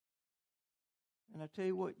And I tell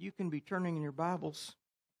you what, you can be turning in your Bibles.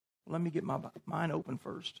 Let me get mine open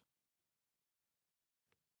first.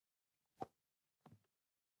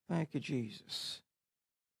 Thank you, Jesus.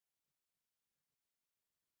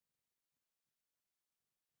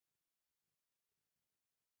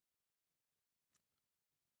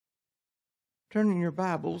 Turning your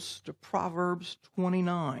Bibles to Proverbs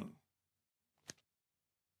 29.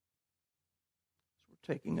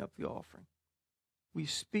 We're taking up the offering. We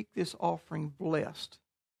speak this offering blessed.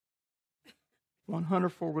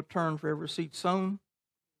 100-fold return for every seed sown.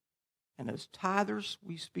 And as tithers,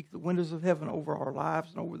 we speak the windows of heaven over our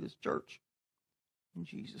lives and over this church. In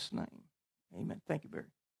Jesus' name, amen. Thank you, Barry.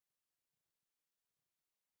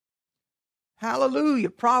 Hallelujah.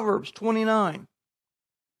 Proverbs 29.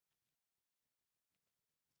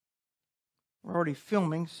 We're already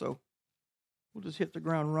filming, so we'll just hit the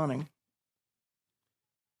ground running.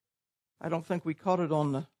 I don't think we caught it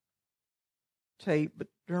on the tape, but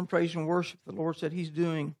during praise and worship, the Lord said He's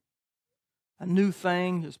doing a new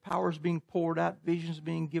thing. His power is being poured out, visions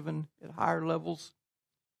being given at higher levels.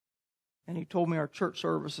 And He told me our church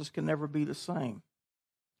services can never be the same.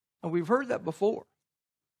 And we've heard that before.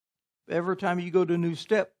 Every time you go to a new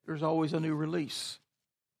step, there's always a new release.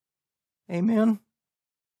 Amen?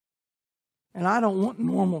 And I don't want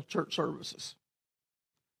normal church services,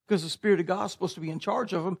 because the Spirit of God is supposed to be in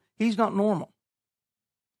charge of them. He's not normal.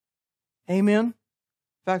 Amen? In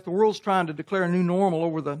fact, the world's trying to declare a new normal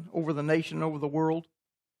over the nation, over the world.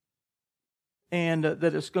 And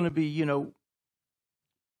that it's going to be,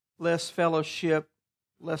 less fellowship,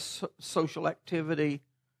 less social activity,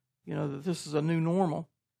 that this is a new normal.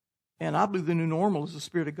 And I believe the new normal is the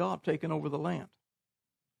Spirit of God taking over the land,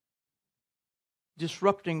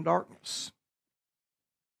 disrupting darkness,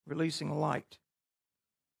 releasing light.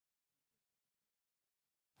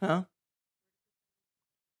 Huh?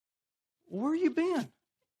 Where you been?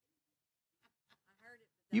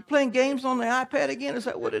 You playing games on the iPad again? Is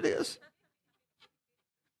that what it is?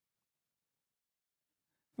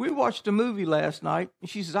 We watched a movie last night, and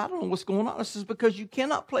she says, I don't know what's going on. I says, because you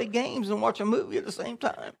cannot play games and watch a movie at the same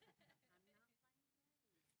time.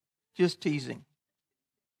 Just teasing.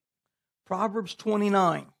 Proverbs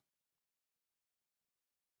 29.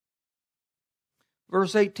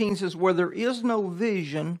 Verse 18 says, where there is no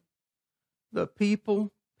vision, the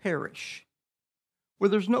people perish. Where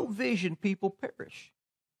there's no vision, people perish.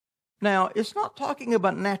 Now, it's not talking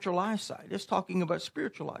about natural eyesight. It's talking about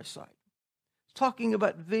spiritual eyesight. It's talking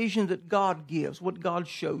about vision that God gives, what God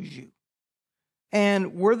shows you.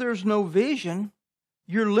 And where there's no vision,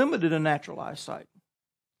 you're limited in natural eyesight.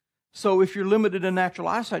 So if you're limited in natural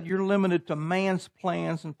eyesight, you're limited to man's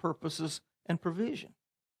plans and purposes and provision.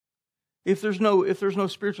 If there's no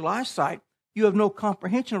spiritual eyesight, you have no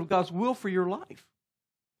comprehension of God's will for your life.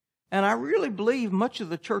 And I really believe much of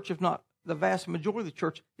the church, if not the vast majority of the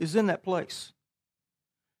church, is in that place.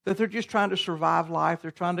 That they're just trying to survive life.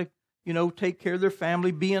 They're trying to, take care of their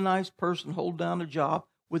family, be a nice person, hold down a job,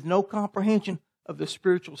 with no comprehension of the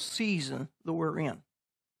spiritual season that we're in.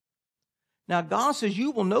 Now, God says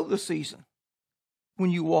you will know the season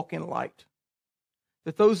when you walk in light.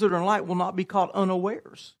 That those that are in light will not be caught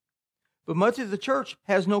unawares. But much of the church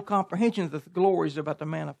has no comprehension that the glory is about to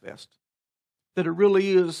manifest. That it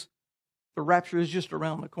really is, the rapture is just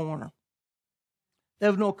around the corner. They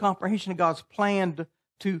have no comprehension of God's plan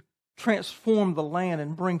to transform the land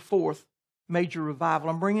and bring forth major revival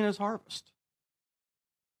and bring in His harvest.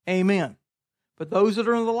 Amen. But those that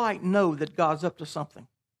are in the light know that God's up to something.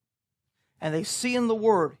 And they see in the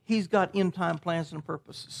Word, He's got end-time plans and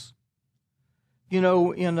purposes.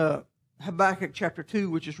 In Habakkuk chapter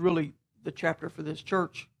 2, which is really the chapter for this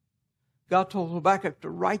church, God told Habakkuk to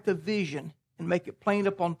write the vision and make it plain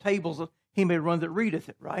upon tables that he may run that readeth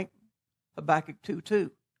it, right? Habakkuk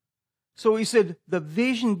 2:2. So he said, the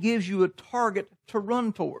vision gives you a target to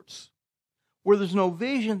run towards. Where there's no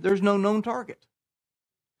vision, there's no known target.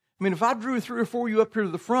 I mean, if I drew 3 or 4 of you up here to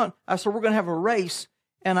the front, I said, we're going to have a race,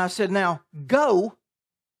 and I said, now, go.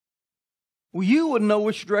 Well, you wouldn't know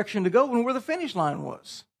which direction to go and where the finish line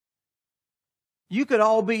was. You could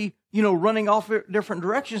all be, running off different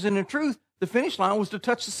directions, and in truth, the finish line was to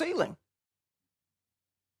touch the ceiling.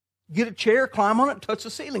 Get a chair, climb on it, touch the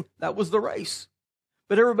ceiling. That was the race.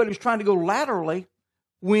 But everybody was trying to go laterally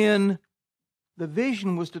when the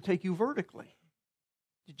vision was to take you vertically.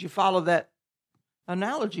 Did you follow that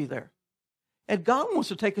analogy there? And God wants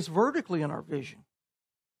to take us vertically in our vision.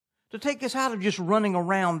 To take us out of just running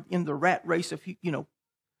around in the rat race of,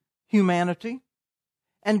 humanity,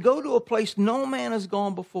 and go to a place no man has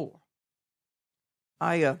gone before.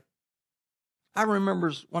 I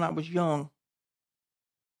remember when I was young,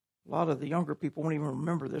 A lot of the younger people won't even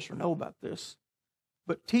remember this or know about this.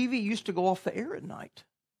 But TV used to go off the air at night.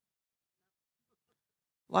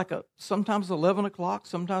 Like sometimes 11 o'clock,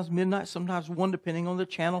 sometimes midnight, sometimes 1, depending on the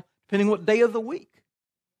channel, depending what day of the week.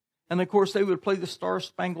 And of course, they would play the Star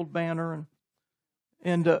Spangled Banner,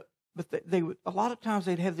 but they would, a lot of times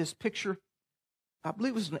they'd have this picture. I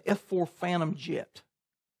believe it was an F-4 Phantom jet.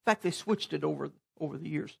 In fact, they switched it over the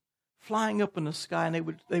years, flying up in the sky, and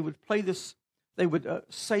they would play this. They would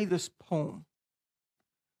say this poem: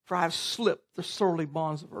 "For I've slipped the surly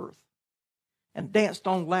bonds of earth, and danced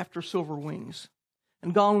on laughter's silver wings,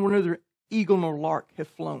 and gone where neither eagle nor lark have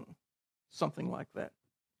flown," something like that.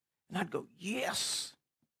 And I'd go, yes,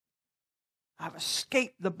 I've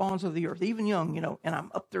escaped the bonds of the earth, even young, and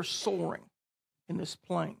I'm up there soaring in this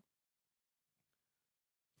plane.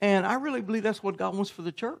 And I really believe that's what God wants for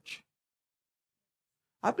the church.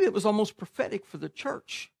 I believe it was almost prophetic for the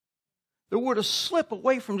church. That we're to slip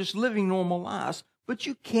away from just living normal lives, but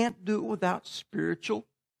you can't do it without spiritual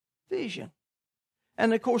vision.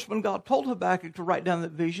 And of course, when God told Habakkuk to write down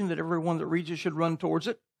that vision, that everyone that reads it should run towards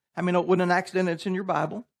it, I mean, it wasn't an accident, it's in your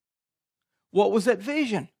Bible. What was that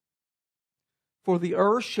vision? For the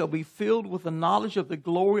earth shall be filled with the knowledge of the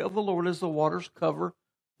glory of the Lord as the waters cover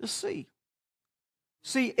the sea.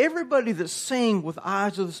 See, everybody that's seeing with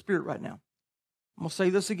eyes of the Spirit right now, I'm going to say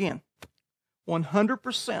this again,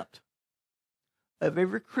 100% of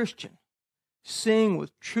every Christian seeing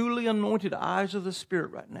with truly anointed eyes of the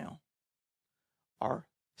Spirit right now are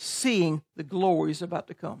seeing the glories about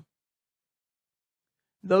to come.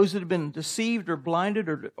 Those that have been deceived or blinded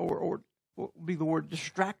or what would be the word,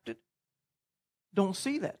 distracted, don't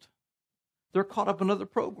see that. They're caught up in other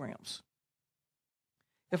programs.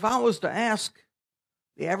 If I was to ask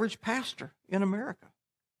the average pastor in America,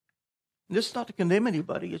 and this is not to condemn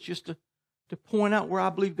anybody, it's just to point out where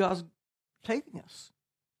I believe God's taking us.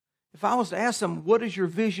 If I was to ask them, what is your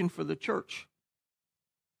vision for the church?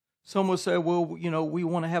 Some would say, well, we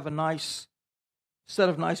want to have a nice set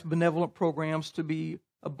of nice benevolent programs to be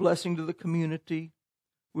a blessing to the community.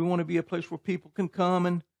 We want to be a place where people can come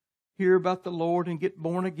and hear about the Lord and get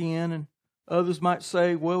born again. And others might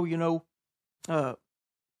say, well, we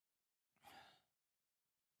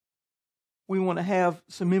want to have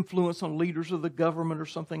some influence on leaders of the government or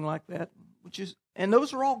something like that, and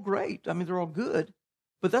those are all great. I mean, they're all good,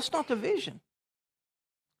 but that's not the vision.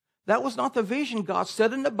 That was not the vision God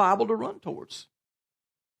said in the Bible to run towards.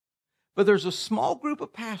 But there's a small group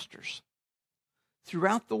of pastors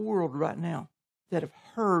throughout the world right now that have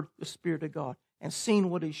heard the Spirit of God and seen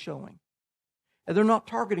what He's showing. And they're not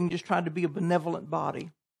targeting just trying to be a benevolent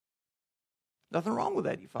body. Nothing wrong with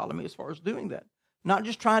that, you follow me, as far as doing that. Not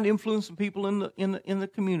just trying to influence some people in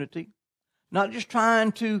the community. Not just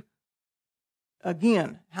trying to,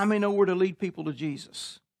 again, how many know where to lead people to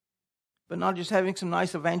Jesus? But not just having some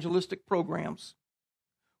nice evangelistic programs.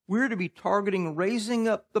 We're to be targeting raising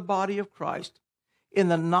up the body of Christ in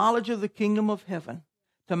the knowledge of the kingdom of heaven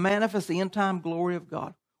to manifest the end-time glory of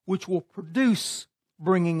God, which will produce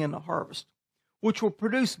bringing in a harvest, which will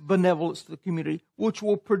produce benevolence to the community, which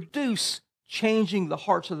will produce changing the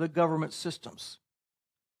hearts of the government systems.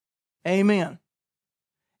 Amen.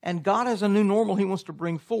 And God has a new normal He wants to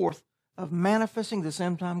bring forth of manifesting this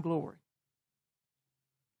end-time glory.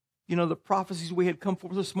 The prophecies we had come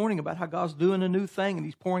forth this morning about how God's doing a new thing and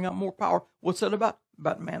He's pouring out more power. What's that about?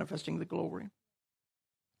 About manifesting the glory.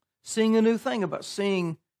 Seeing a new thing, about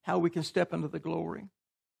seeing how we can step into the glory.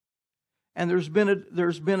 And there's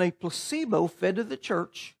been a placebo fed to the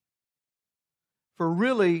church for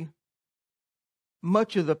really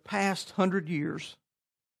much of the past 100 years,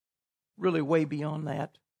 really way beyond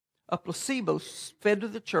that. A placebo fed to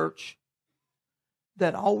the church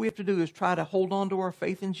that all we have to do is try to hold on to our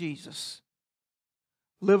faith in Jesus,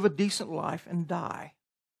 live a decent life, and die.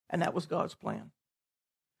 And that was God's plan.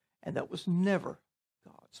 And that was never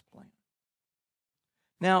God's plan.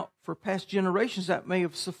 Now, for past generations, that may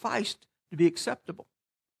have sufficed to be acceptable.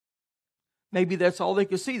 Maybe that's all they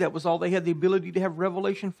could see. That was all they had the ability to have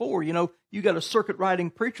revelation for. You got a circuit riding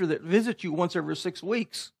preacher that visits you once every 6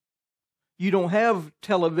 weeks. You don't have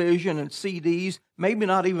television and CDs, maybe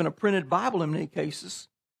not even a printed Bible in many cases.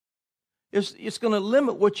 It's going to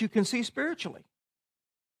limit what you can see spiritually.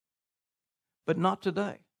 But not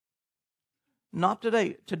today. Not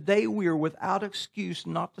today. Today we are without excuse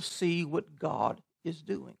not to see what God is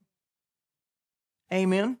doing.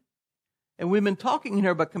 Amen? And we've been talking here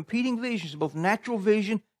about competing visions, both natural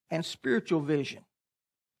vision and spiritual vision.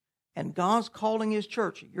 And God's calling His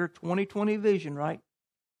church, your 2020 vision, right?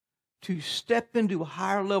 To step into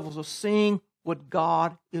higher levels of seeing what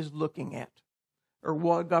God is looking at, or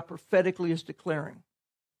what God prophetically is declaring.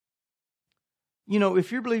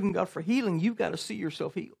 if you're believing God for healing, you've got to see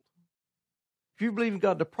yourself healed. If you're believing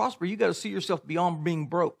God to prosper, you've got to see yourself beyond being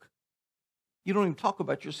broke. You don't even talk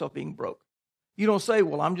about yourself being broke. You don't say,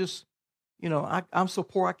 well, I'm just, I'm so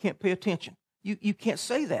poor I can't pay attention. You can't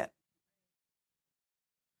say that.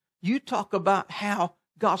 You talk about how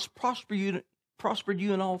God's prospered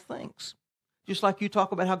you in all things. Just like you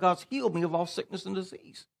talk about how God's healed me of all sickness and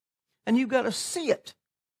disease. And you've got to see it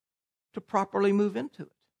to properly move into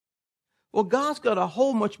it. Well, God's got a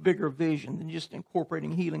whole much bigger vision than just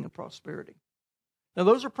incorporating healing and prosperity. Now,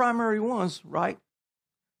 those are primary ones, right?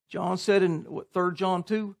 John said in 3 John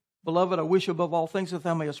 2, Beloved, I wish above all things that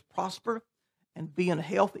thou mayest prosper and be in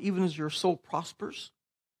health even as your soul prospers.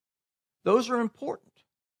 Those are important.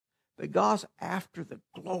 But God's after the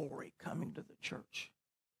glory coming to the church.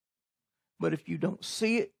 But if you don't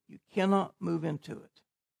see it, you cannot move into it.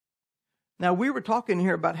 Now, we were talking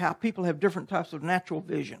here about how people have different types of natural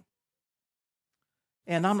vision.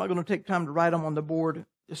 And I'm not going to take time to write them on the board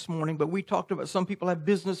this morning, but we talked about some people have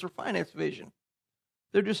business or finance vision.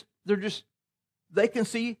 They can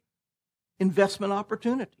see investment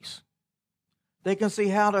opportunities. They can see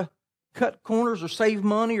how to cut corners or save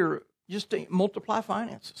money or just to multiply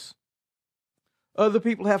finances. Other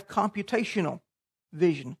people have computational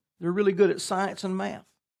vision. They're really good at science and math.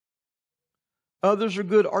 Others are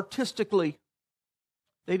good artistically.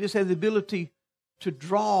 They just have the ability to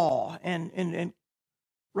draw and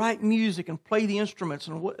write music and play the instruments.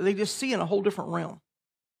 And they just see in a whole different realm.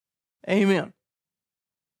 Amen.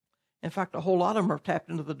 In fact, a whole lot of them are tapped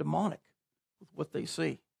into the demonic with what they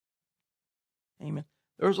see. Amen.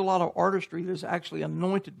 There's a lot of artistry that's actually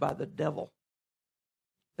anointed by the devil.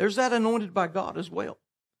 There's that anointed by God as well.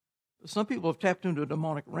 But some people have tapped into a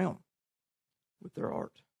demonic realm with their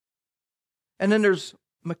art. And then there's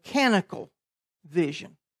mechanical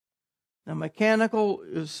vision. Now, mechanical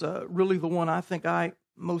is really the one I think I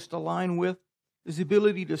most align with, is the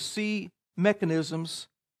ability to see mechanisms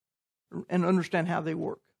and understand how they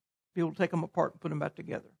work. Be able to take them apart and put them back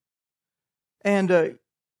together. And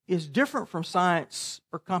is different from science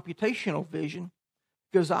or computational vision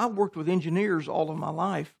because I've worked with engineers all of my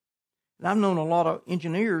life. And I've known a lot of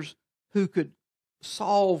engineers who could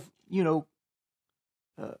solve, drawing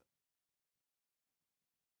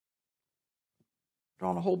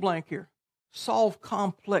a whole blank here, solve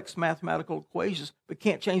complex mathematical equations, but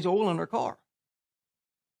can't change the oil in their car.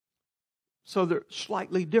 So they're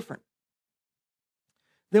slightly different.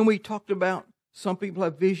 Then we talked about some people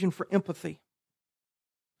have vision for empathy.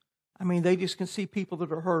 I mean, they just can see people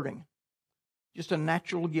that are hurting. Just a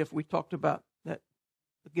natural gift. We talked about that.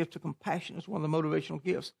 The gift of compassion is one of the motivational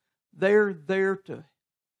gifts. They're there to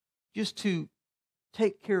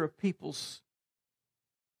take care of people's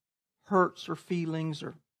hurts or feelings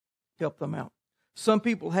or help them out. Some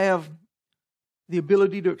people have the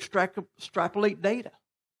ability to extrapolate data.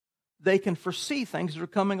 They can foresee things that are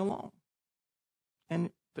coming along and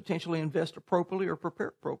potentially invest appropriately or prepare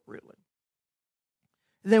appropriately.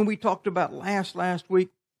 Then we talked about last week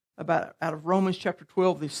about out of Romans chapter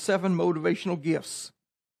 12, the 7 motivational gifts.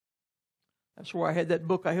 That's where I had that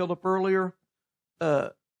book I held up earlier,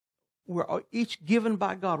 where each given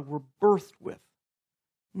by God we're birthed with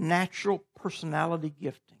natural personality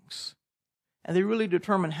giftings. And they really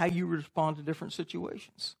determine how you respond to different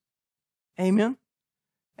situations. Amen?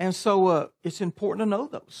 And so it's important to know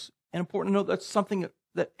those. And important to know that's something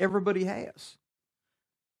that everybody has.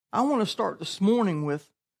 I want to start this morning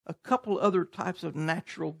with a couple other types of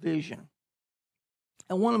natural vision.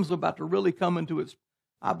 And one of them is about to really come into its,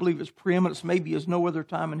 I believe, its preeminence maybe as no other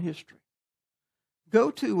time in history.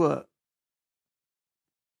 Go to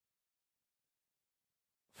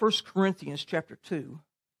 1 Corinthians chapter 2.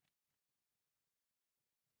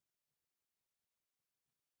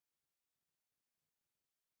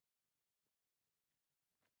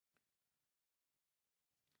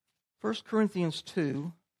 First Corinthians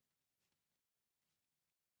 2.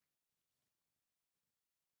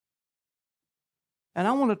 And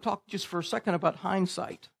I want to talk just for a second about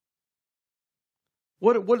hindsight.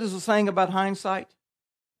 What is the saying about hindsight?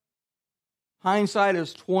 Hindsight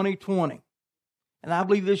is 20/20. And I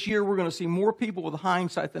believe this year we're going to see more people with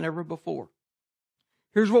hindsight than ever before.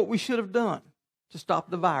 Here's what we should have done to stop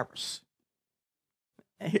the virus.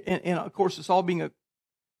 And of course, it's all being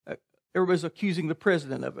everybody's accusing the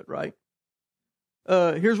president of it, right?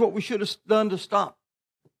 Here's what we should have done to stop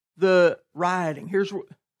the rioting.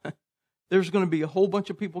 There's going to be a whole bunch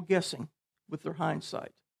of people guessing with their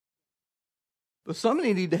hindsight. But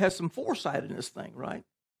somebody need to have some foresight in this thing, right?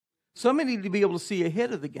 Somebody need to be able to see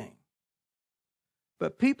ahead of the game.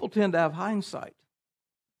 But people tend to have hindsight.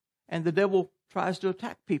 And the devil tries to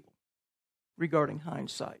attack people regarding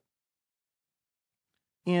hindsight.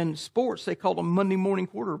 In sports, they call them Monday morning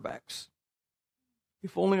quarterbacks.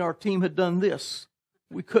 If only our team had done this,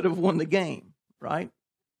 we could have won the game, right?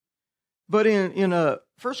 But in 1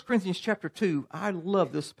 Corinthians chapter 2, I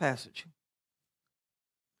love this passage.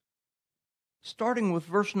 Starting with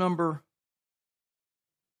verse number,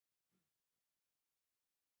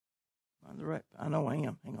 I know I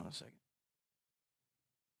am. Hang on a second.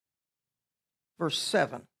 Verse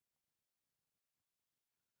 7.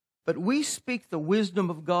 But we speak the wisdom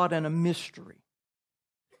of God in a mystery,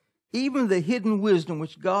 even the hidden wisdom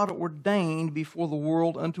which God ordained before the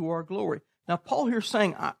world unto our glory. Now, Paul here is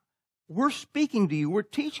saying, we're speaking to you, we're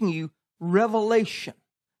teaching you revelation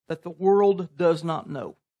that the world does not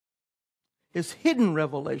know. It's hidden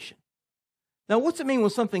revelation. Now, what's it mean when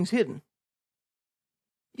something's hidden?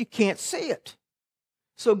 You can't see it.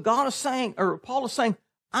 So God is saying, or Paul is saying,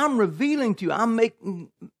 I'm revealing to you, I'm making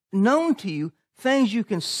known to you things you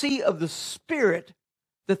can see of the Spirit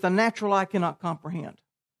that the natural eye cannot comprehend.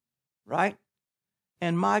 Right?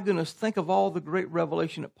 And my goodness, think of all the great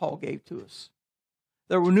revelation that Paul gave to us.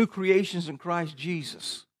 There were new creations in Christ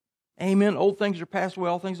Jesus. Amen. Old things are passed away,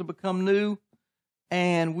 all things have become new.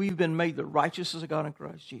 And we've been made the righteousness of God in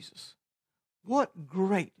Christ Jesus. What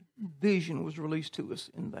great vision was released to us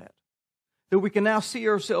in that. That we can now see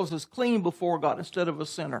ourselves as clean before God instead of a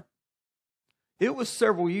sinner. It was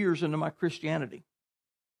several years into my Christianity.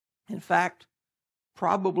 In fact,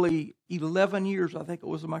 probably 11 years, I think it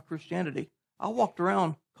was, of my Christianity, I walked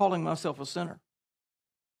around calling myself a sinner.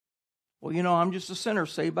 Well, you know, I'm just a sinner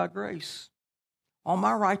saved by grace. All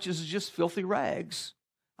my righteousness is just filthy rags.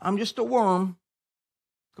 I'm just a worm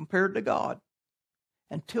compared to God.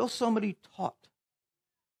 Until somebody taught,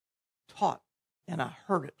 and I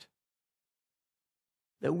heard it,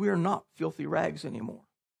 that we're not filthy rags anymore.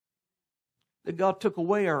 That God took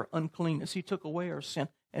away our uncleanness. He took away our sin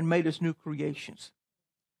and made us new creations.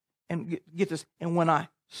 And get this, and when I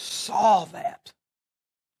saw that,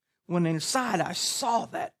 when inside I saw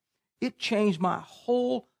that, it changed my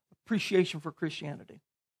whole appreciation for Christianity.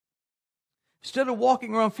 Instead of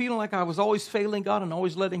walking around feeling like I was always failing God and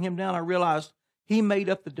always letting Him down, I realized He made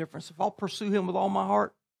up the difference. If I'll pursue Him with all my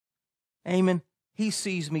heart, amen, He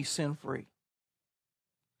sees me sin-free.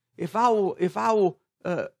 If I will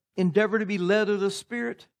endeavor to be led of the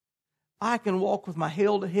Spirit, I can walk with my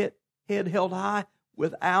head held high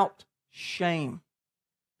without shame,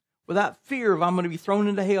 without fear of I'm going to be thrown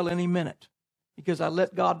into hell any minute because I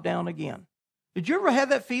let God down again. Did you ever have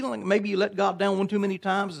that feeling? Maybe you let God down one too many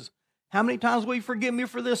times. How many times will you forgive me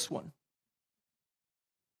for this one?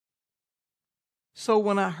 So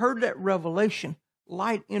when I heard that revelation,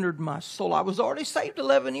 light entered my soul. I was already saved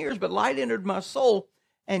 11 years, but light entered my soul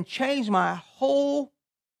and changed my whole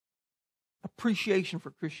appreciation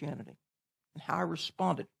for Christianity and how I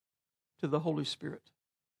responded to the Holy Spirit.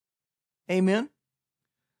 Amen?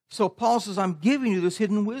 So Paul says, I'm giving you this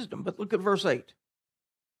hidden wisdom. But look at verse 8.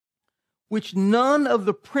 Which none of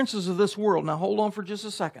the princes of this world, now hold on for just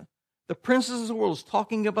a second. The princes of the world is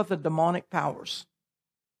talking about the demonic powers.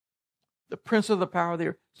 The prince of the power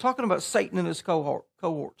there. It's talking about Satan and his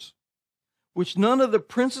cohorts. Which none of the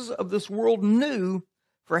princes of this world knew,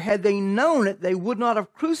 for had they known it, they would not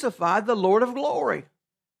have crucified the Lord of glory.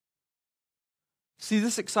 See,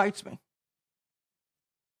 this excites me.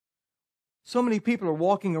 So many people are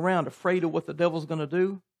walking around afraid of what the devil's going to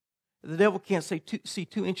do. The devil can't see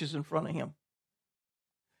 2 inches in front of him.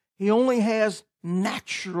 He only has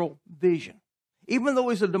natural vision. Even though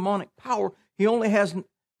he's a demonic power, he only has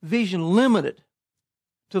vision limited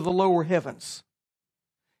to the lower heavens.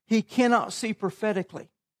 He cannot see prophetically.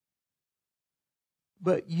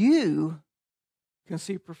 But you can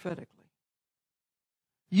see prophetically.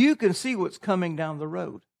 You can see what's coming down the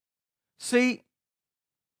road. See,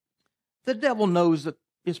 the devil knows that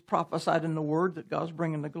it's prophesied in the Word that God's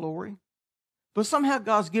bringing the glory. But somehow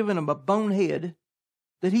God's given him a bonehead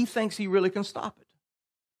that he thinks he really can stop it.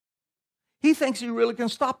 He thinks he really can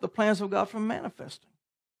stop the plans of God from manifesting.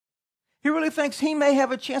 He really thinks he may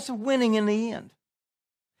have a chance of winning in the end.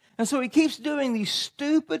 And so he keeps doing these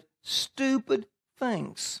stupid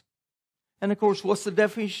things. And of course, what's the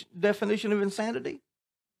definition of insanity?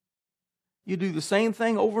 You do the same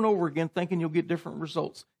thing over and over again thinking you'll get different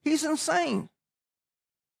results. He's insane.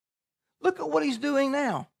 Look at what he's doing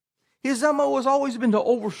now. His MO has always been to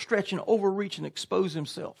overstretch and overreach and expose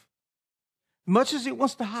himself. Much as he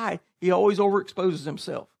wants to hide, he always overexposes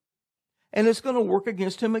himself. And it's going to work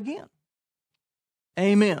against him again.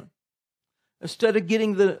 Amen. Instead of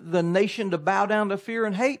getting the nation to bow down to fear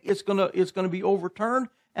and hate, it's going to be overturned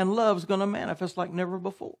and love's going to manifest like never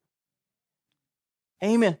before.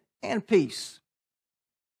 Amen. and peace.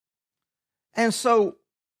 And so,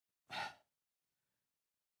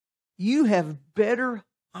 you have better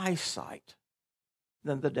eyesight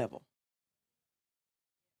than the devil.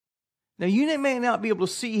 Now, you may not be able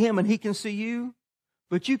to see him and he can see you,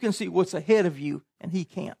 but you can see what's ahead of you and he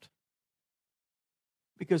can't.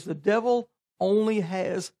 Because the devil only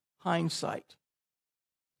has hindsight.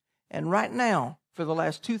 And right now, for the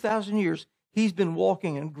last 2,000 years, he's been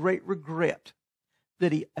walking in great regret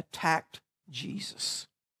that he attacked Jesus.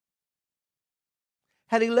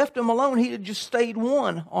 Had he left him alone, he'd have just stayed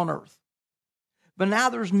one on earth. But now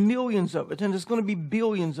there's millions of it, and there's going to be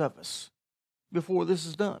billions of us before this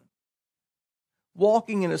is done,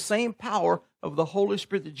 walking in the same power of the Holy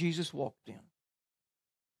Spirit that Jesus walked in.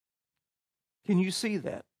 Can you see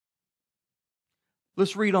that?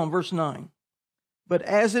 Let's read on verse 9. But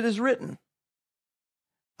as it is written,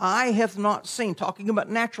 eye hath not seen, talking about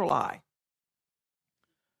natural eye,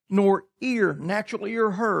 nor ear, natural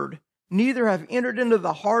ear heard, neither have entered into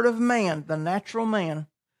the heart of man, the natural man,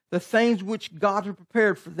 the things which God has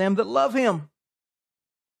prepared for them that love him.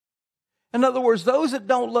 In other words, those that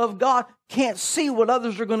don't love God can't see what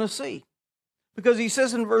others are going to see. Because he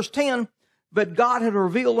says in verse 10, but God had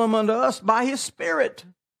revealed them unto us by his Spirit.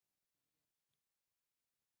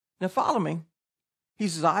 Now follow me. He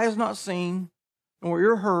says, eye has not seen, nor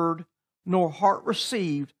ear heard, nor heart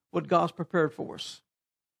received what God's prepared for us,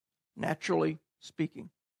 naturally speaking.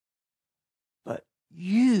 But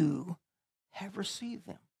you have received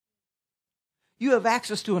them. You have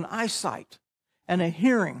access to an eyesight and a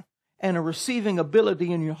hearing and a receiving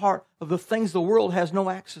ability in your heart of the things the world has no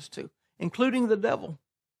access to, including the devil.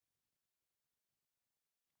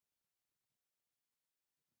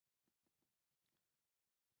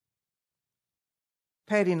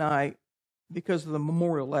 Patty and I, because of the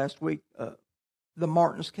memorial last week, the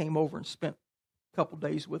Martins came over and spent a couple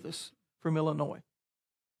days with us from Illinois.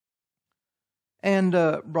 And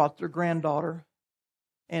brought their granddaughter.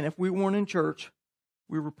 And if we weren't in church,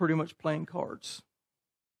 we were pretty much playing cards.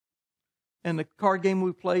 And the card game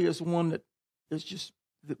we play is one that is just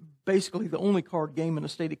basically the only card game in the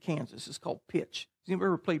state of Kansas. It's called Pitch. Has anybody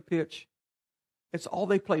ever played Pitch? It's all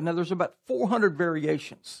they play. Now, there's about 400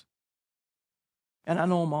 variations. And I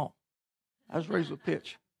know them all. I was raised with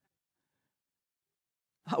Pitch.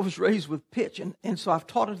 And so I've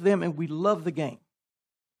taught it to them, and we love the game.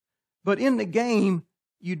 But in the game,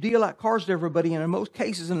 you deal out cards to everybody, and in most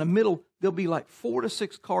cases, in the middle, there'll be like 4 to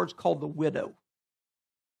 6 cards called the Widow.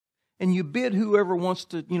 And you bid whoever wants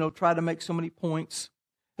to, try to make so many points.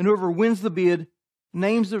 And whoever wins the bid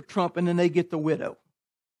names their trump, and then they get the Widow.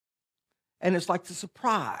 And it's like the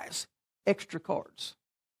surprise extra cards.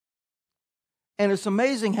 And it's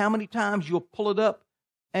amazing how many times you'll pull it up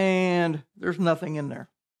and there's nothing in there.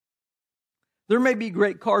 There may be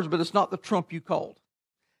great cards, but it's not the trump you called.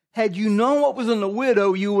 Had you known what was in the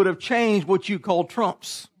Widow, you would have changed what you called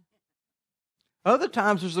trumps. Other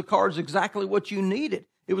times there's the cards exactly what you needed.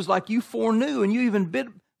 It was like you foreknew and you even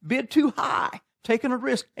bid too high, taking a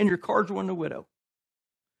risk, and your cards were in the Widow.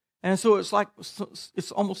 And so it's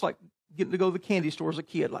almost like getting to go to the candy store as a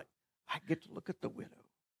kid. Like, I get to look at the Widow.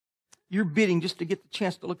 You're bidding just to get the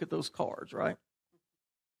chance to look at those cards, right?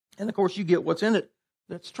 And of course, you get what's in it.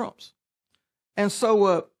 That's trumps. And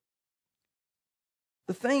so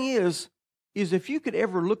the thing is if you could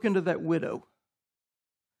ever look into that Widow,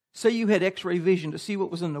 say you had X-ray vision to see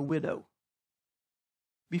what was in the Widow,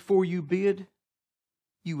 before you bid,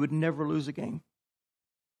 you would never lose a game.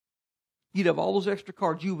 You'd have all those extra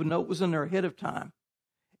cards. You would know what was in there ahead of time.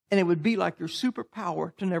 And it would be like your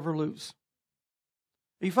superpower to never lose.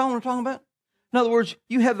 Are you following what I'm talking about? In other words,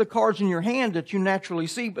 you have the cards in your hand that you naturally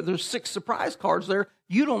see, but there's 6 surprise cards there.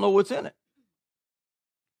 You don't know what's in it.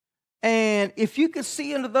 And if you could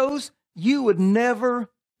see into those, you would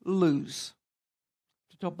never lose.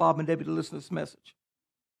 To tell Bob and Debbie to listen to this message.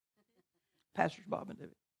 Pastors Bob and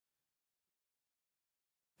Debbie.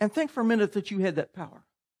 And think for a minute that you had that power.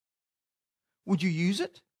 Would you use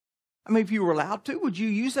it? I mean, if you were allowed to, would you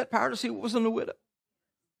use that power to see what was in the Widow?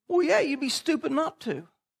 Well, yeah, you'd be stupid not to.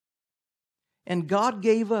 And God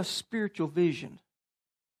gave us spiritual vision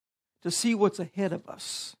to see what's ahead of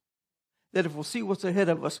us. That if we'll see what's ahead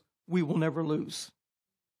of us, we will never lose.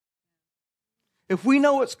 If we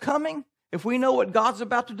know what's coming, if we know what God's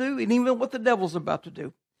about to do, and even what the devil's about to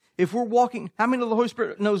do, if we're walking, how many of the Holy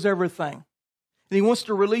Spirit knows everything? And He wants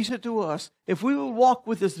to release it to us. If we will walk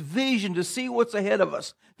with this vision to see what's ahead of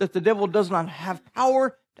us, that the devil does not have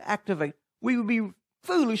power to activate, we would be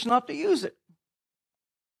foolish not to use it.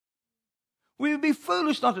 We would be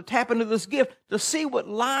foolish not to tap into this gift to see what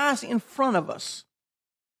lies in front of us.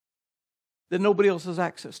 that nobody else has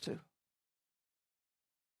access to.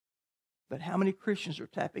 But how many Christians are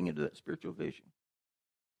tapping into that spiritual vision?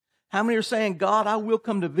 How many are saying, God, I will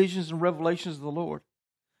come to visions and revelations of the Lord.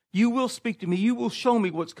 You will speak to me. You will show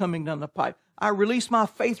me what's coming down the pipe. I release my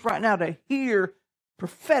faith right now to hear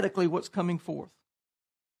prophetically what's coming forth.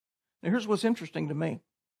 Now, here's what's interesting to me.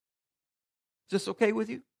 Is this okay with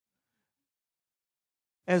you?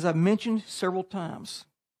 As I've mentioned several times,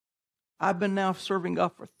 I've been now serving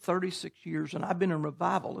God for 36 years, and I've been in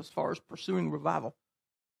revival as far as pursuing revival,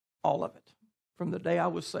 all of it, from the day I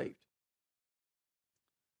was saved.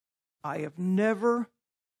 I have never,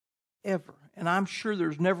 ever, and I'm sure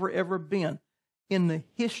there's never, ever been in the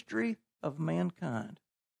history of mankind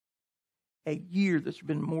a year there's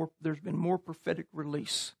been more prophetic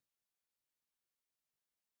release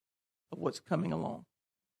of what's coming along.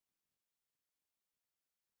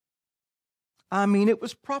 I mean, it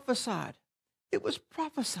was prophesied. It was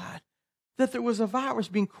prophesied that there was a virus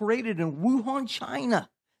being created in Wuhan, China,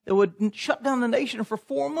 that would shut down the nation for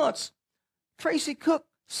 4 months. Tracy Cook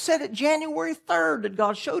said it January 3rd that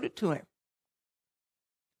God showed it to him.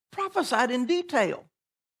 Prophesied in detail.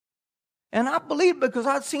 And I believe because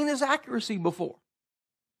I'd seen his accuracy before.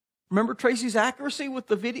 Remember Tracy's accuracy with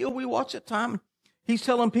the video we watched at the time? He's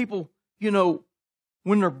telling people,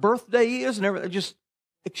 when their birthday is and everything, just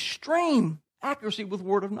extreme accuracy with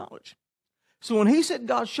word of knowledge. So when he said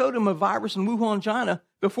God showed him a virus in Wuhan, China,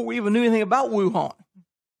 before we even knew anything about Wuhan,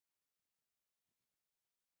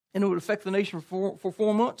 and it would affect the nation for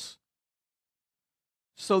 4 months.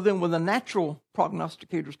 So then when the natural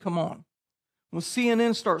prognosticators come on, when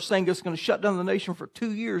CNN starts saying it's going to shut down the nation for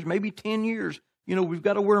 2 years, maybe 10 years, we've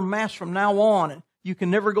got to wear masks from now on, and you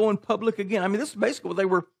can never go in public again. I mean, this is basically what they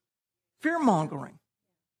were fear-mongering.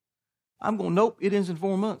 I'm going, nope, it ends in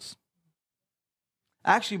 4 months.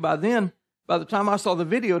 Actually, by the time I saw the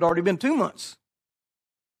video, it had already been 2 months.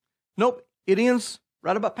 Nope, it ends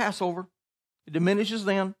right about Passover. It diminishes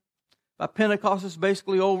then. By Pentecost, it's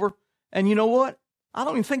basically over. And you know what? I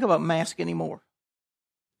don't even think about masks anymore.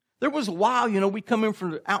 There was a while, we'd come in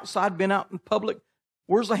from the outside, been out in public.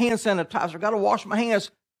 Where's the hand sanitizer? Got to wash my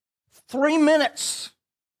hands. 3 minutes.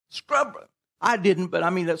 Scrub. I didn't, but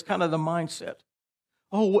that's kind of the mindset.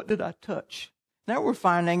 Oh, what did I touch? Now we're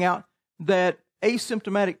finding out that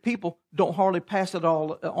asymptomatic people don't hardly pass it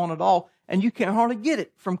on at all, and you can't hardly get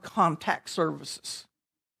it from contact services.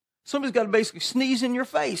 Somebody's got to basically sneeze in your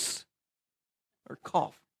face or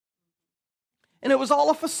cough. And it was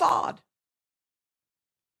all a facade.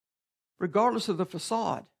 Regardless of the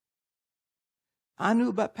facade, I knew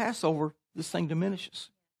about Passover, this thing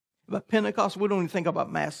diminishes. About Pentecost, we don't even think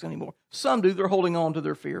about masks anymore. Some do, they're holding on to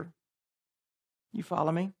their fear. You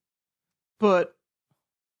follow me? But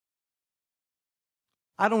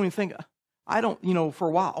I don't even think, for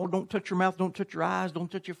a while, don't touch your mouth, don't touch your eyes,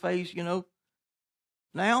 don't touch your face,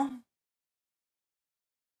 Now,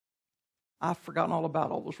 I've forgotten all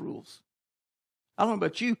about all those rules. I don't know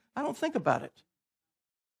about you, I don't think about it.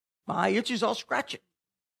 My eye itches, I'll scratch it.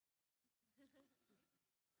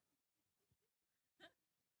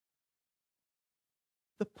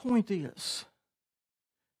 The point is,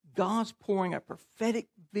 God's pouring a prophetic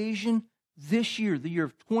vision this year, the year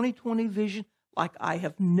of 2020 vision, like I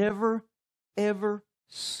have never, ever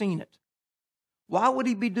seen it. Why would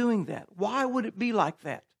he be doing that? Why would it be like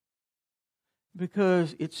that?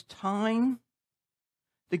 Because it's time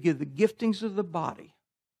to give the giftings of the body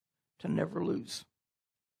to never lose.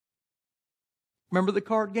 Remember the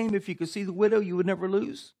card game? If you could see the widow, you would never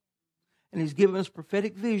lose. And he's given us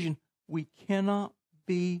prophetic vision. We cannot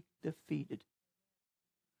be defeated.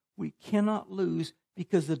 We cannot lose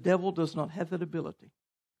because the devil does not have that ability.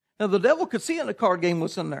 Now, the devil could see in the card game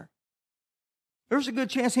what's in there. There's a good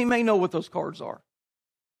chance he may know what those cards are.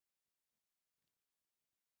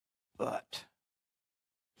 But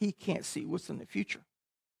he can't see what's in the future.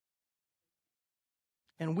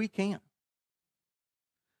 And we can.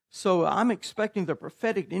 So I'm expecting the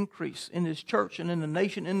prophetic increase in this church and in the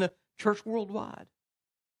nation, in the church worldwide,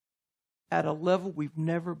 at a level we've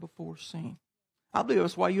never before seen. I believe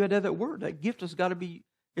that's why you had to have that word. That gift has got to be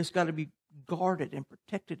guarded and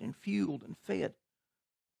protected and fueled and fed.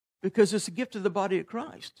 Because it's a gift of the body of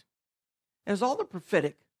Christ. As all the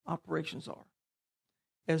prophetic operations are.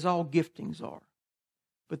 As all giftings are.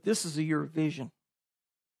 But this is a year of vision.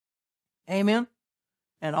 Amen?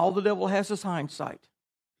 And all the devil has is hindsight.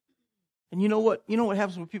 And you know what? You know what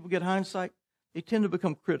happens when people get hindsight? They tend to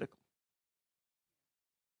become critical.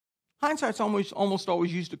 Hindsight's almost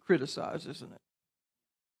always used to criticize, isn't it?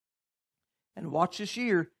 And watch this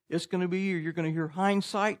year. It's going to be a year you're going to hear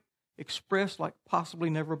hindsight expressed like possibly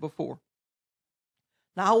never before.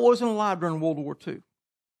 Now, I wasn't alive during World War II.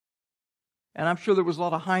 And I'm sure there was a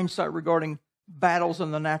lot of hindsight regarding battles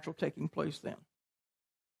in the natural taking place then.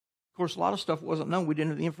 Of course, a lot of stuff wasn't known. We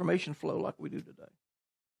didn't have the information flow like we do today.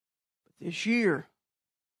 But this year,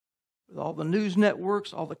 with all the news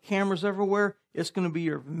networks, all the cameras everywhere, it's going to be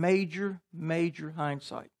your major, major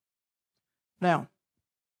hindsight. Now,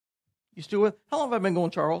 you still with? How long have I been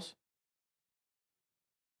going, Charles?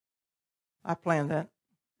 I planned that.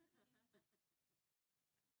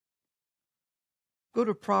 Go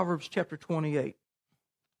to Proverbs chapter 28.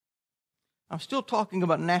 I'm still talking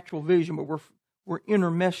about natural vision, but we're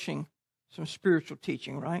intermeshing some spiritual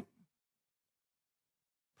teaching, right?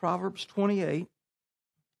 Proverbs 28.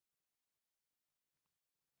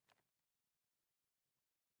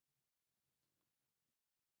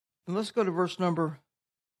 And let's go to verse number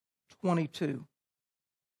 22.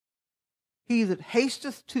 He that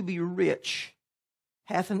hasteth to be rich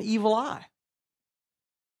hath an evil eye,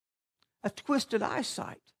 a twisted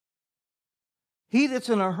eyesight. He that's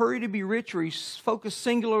in a hurry to be rich, or he's focused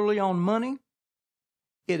singularly on money,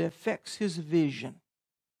 it affects his vision.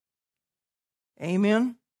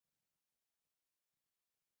 Amen?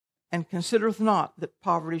 And considereth not that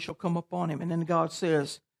poverty shall come upon him. And then God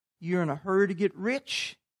says, you're in a hurry to get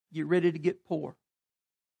rich, get ready to get poor.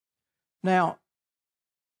 Now,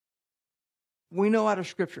 we know out of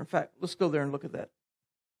Scripture, in fact, let's go there and look at that.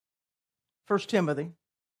 1 Timothy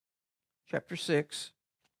chapter 6.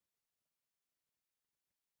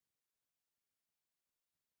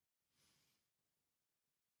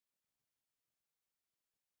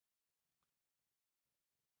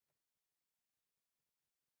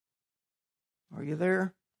 Are you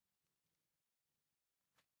there?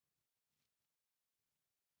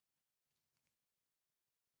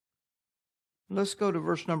 Let's go to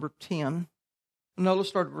verse number 10. No, let's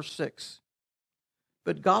start at verse 6.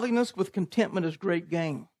 But godliness with contentment is great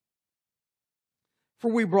gain. For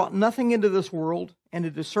we brought nothing into this world, and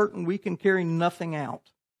it is certain we can carry nothing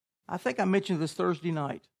out. I think I mentioned this Thursday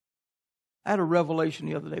night. I had a revelation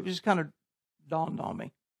the other day. It just kind of dawned on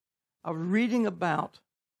me. I was reading about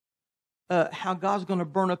how God's going to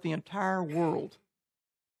burn up the entire world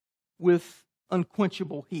with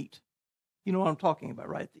unquenchable heat. You know what I'm talking about,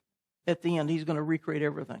 right? At the end, he's going to recreate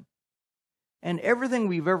everything. And everything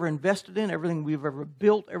we've ever invested in, everything we've ever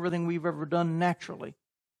built, everything we've ever done naturally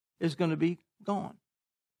is going to be gone.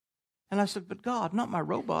 And I said, but God, not my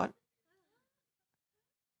robot.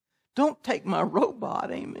 Don't take my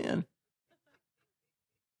robot, amen.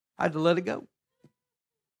 I had to let it go.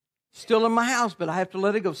 Still in my house, but I have to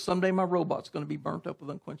let it go. Someday my robot's going to be burnt up with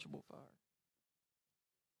unquenchable fire.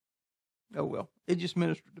 Oh well, it just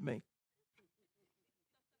ministered to me.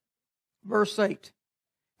 Verse 8.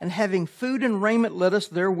 And having food and raiment, let us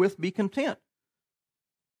therewith be content.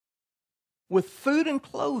 With food and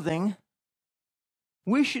clothing,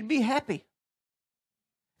 we should be happy.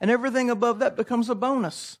 And everything above that becomes a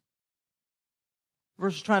bonus.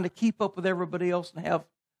 Versus trying to keep up with everybody else and have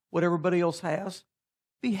what everybody else has.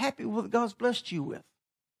 Be happy with what God's blessed you with.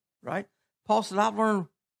 Right? Paul said, I've learned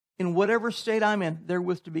in whatever state I'm in,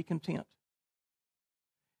 therewith to be content.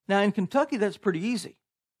 Now in Kentucky, that's pretty easy.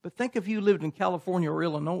 But think if you lived in California or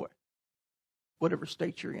Illinois, whatever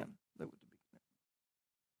state you're in. That would be.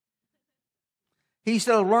 He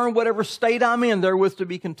said, I'll learn whatever state I'm in, therewith to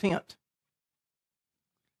be content.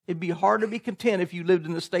 It'd be hard to be content if you lived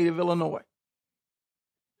in the state of Illinois.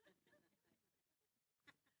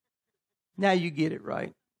 Now you get it,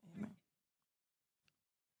 right? Amen.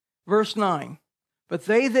 Verse 9. But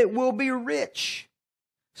they that will be rich,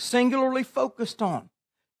 singularly focused on,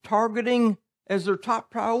 targeting as their top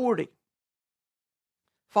priority,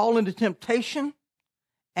 fall into temptation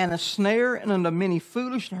and a snare and into many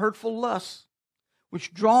foolish and hurtful lusts,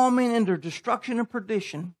 which draw men into destruction and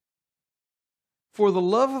perdition. For the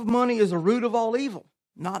love of money is the root of all evil.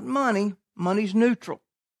 Not money. Money's neutral.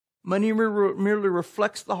 Money merely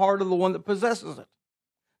reflects the heart of the one that possesses it.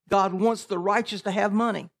 God wants the righteous to have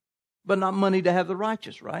money, but not money to have the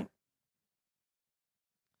righteous, right?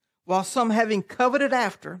 While some, having coveted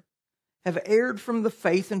after, have erred from the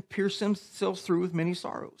faith and pierced themselves through with many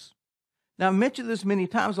sorrows. Now, I've mentioned this many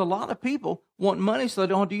times. A lot of people want money so they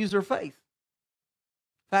don't have to use their faith.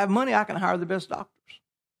 If I have money, I can hire the best doctors.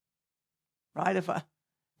 Right?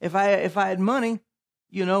 If I had money,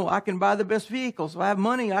 you know, I can buy the best vehicles. If I have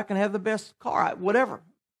money, I can have the best car, whatever.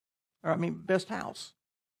 Or best house.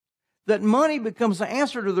 That money becomes the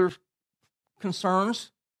answer to their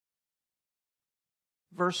concerns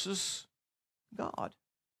versus God.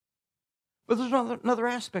 But there's another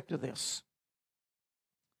aspect of this.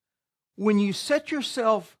 When you set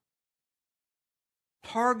yourself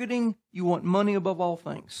targeting, you want money above all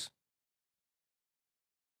things.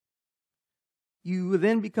 You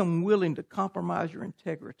then become willing to compromise your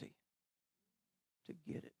integrity to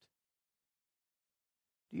get it.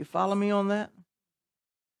 Do you follow me on that?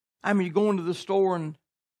 I mean, you go into the store and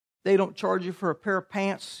they don't charge you for a pair of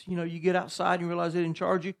pants. You know, you get outside and you realize they didn't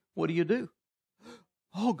charge you. What do?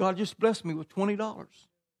 Oh, God just blessed me with $20.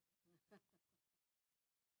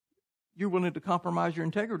 You're willing to compromise your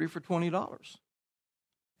integrity for $20,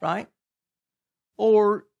 right?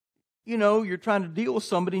 Or, you know, you're trying to deal with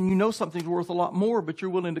somebody and you know something's worth a lot more, but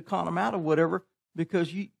you're willing to con them out of whatever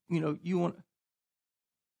because you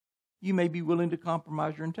may be willing to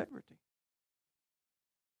compromise your integrity.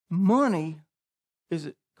 Money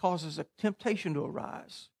causes a temptation to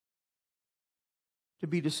arise to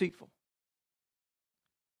be deceitful.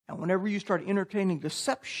 And whenever you start entertaining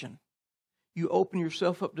deception, you open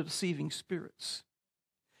yourself up to deceiving spirits.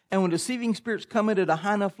 And when deceiving spirits come in at a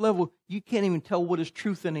high enough level, you can't even tell what is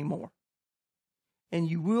truth anymore. And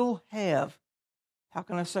you will have, how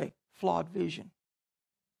can I say, flawed vision.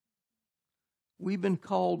 We've been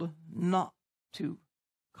called not to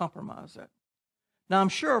compromise that. Now, I'm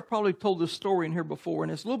sure I've probably told this story in here before,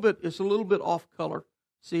 and it's a little bit off color.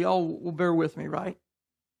 So y'all will bear with me, right?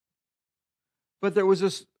 But there was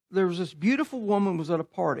this beautiful woman was at a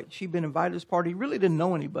party. She'd been invited to this party. Really didn't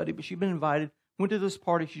know anybody, but she'd been invited. Went to this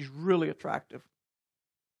party. She's really attractive.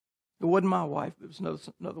 It wasn't my wife. It was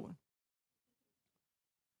another one.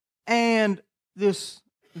 And this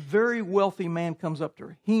very wealthy man comes up to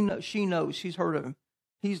her. She knows. She's heard of him.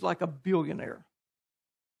 He's like a billionaire.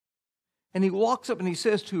 And he walks up and he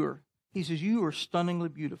says to her, he says, "You are stunningly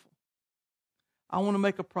beautiful. I want to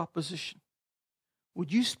make a proposition.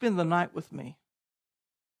 Would you spend the night with me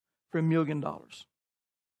for $1 million?"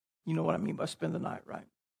 You know what I mean by spend the night, right?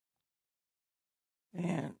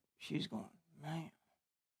 And she's going, "Man,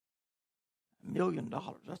 $1 million,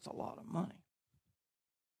 that's a lot of money."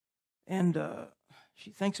 And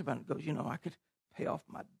she thinks about it and goes, I could pay off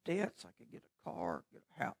my debts. I could get a car, get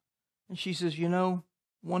a house. And she says,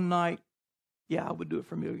 one night, yeah, I would do it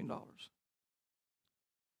for $1 million.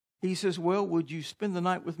 He says, "Well, would you spend the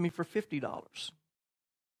night with me for $50?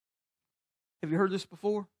 Have you heard this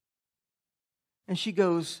before? And she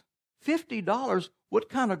goes, $50? What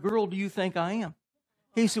kind of girl do you think I am?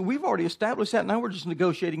 He said, "We've already established that. Now we're just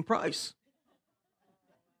negotiating price."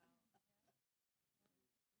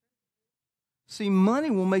 See, money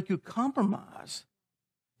will make you compromise.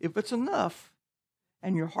 If it's enough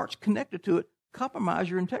and your heart's connected to it, compromise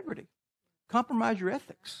your integrity. Compromise your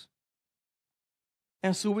ethics.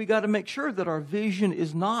 And so we got to make sure that our vision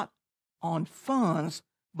is not on funds,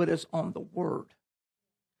 but it's on the Word.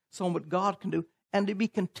 It's on what God can do. And to be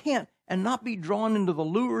content and not be drawn into the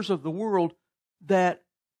lures of the world that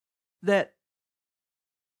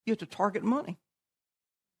you have to target money.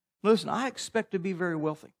 Listen, I expect to be very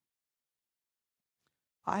wealthy.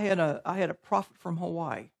 I had a prophet from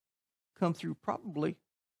Hawaii come through probably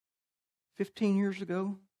 15 years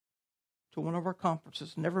ago to one of our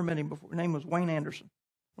conferences. Never met him before. His name was Wayne Anderson.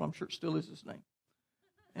 Well, I'm sure it still is his name.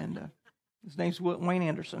 And his name's Wayne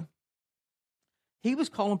Anderson. He was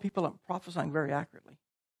calling people up and prophesying very accurately.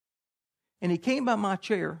 And he came by my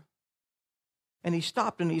chair, and he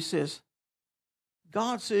stopped and he says,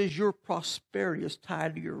 "God says your prosperity is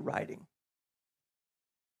tied to your writing."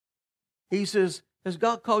 He says, "Has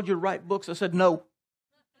God called you to write books?" I said, "No."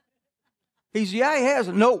 He said, "Yeah, he has."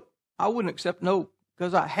 No, I wouldn't accept no,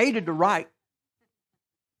 because I hated to write.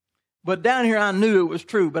 But down here I knew it was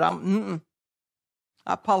true, but I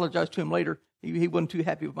apologized to him later. He wasn't too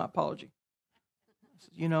happy with my apology. I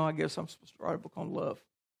said, I guess I'm supposed to write a book on love.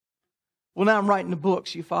 Well, now I'm writing the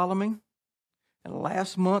books. You follow me? And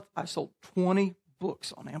last month I sold 20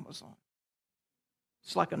 books on Amazon.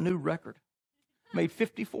 It's like a new record. Made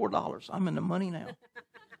 $54. I'm in the money now.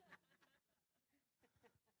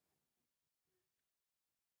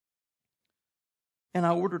 And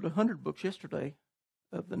I ordered 100 books yesterday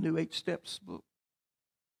of the new 8 Steps book.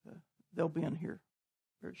 They'll be in here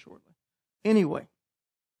very shortly. Anyway,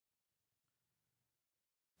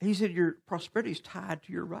 he said, "Your prosperity is tied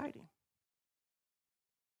to your writing."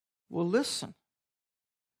 Well, listen,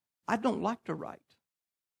 I don't like to write,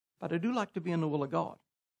 but I do like to be in the will of God.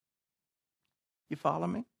 You follow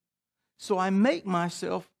me? So I make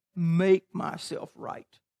myself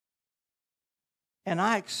right. And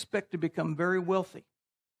I expect to become very wealthy.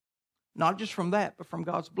 Not just from that, but from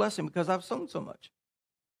God's blessing, because I've sown so much.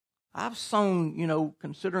 I've sown,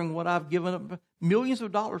 considering what I've given up, millions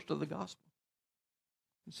of dollars to the gospel.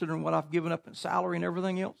 Considering what I've given up in salary and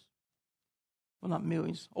everything else. Well, not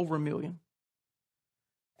millions, over $1 million.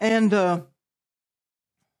 And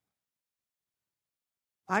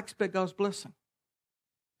I expect God's blessing,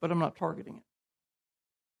 but I'm not targeting it.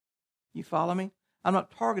 You follow me? I'm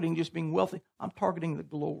not targeting just being wealthy. I'm targeting the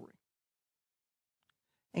glory.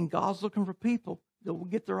 And God's looking for people that will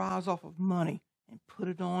get their eyes off of money and put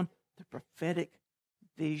it on the prophetic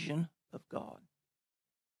vision of God.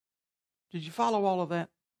 Did you follow all of that?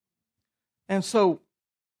 And so,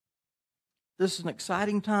 this is an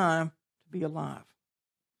exciting time to be alive.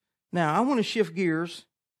 Now, I want to shift gears,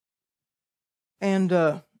 and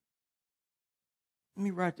let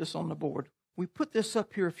me write this on the board. We put this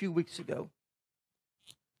up here a few weeks ago.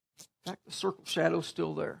 In fact, the circle shadow's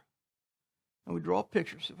still there. And we draw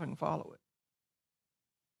pictures, if I can follow it.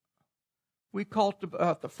 We called it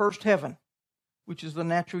the first heaven, which is the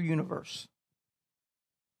natural universe,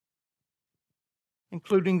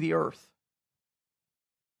 including the earth.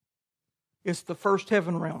 It's the first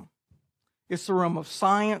heaven realm. It's the realm of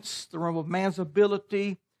science, the realm of man's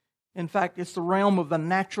ability. In fact, it's the realm of the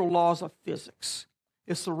natural laws of physics.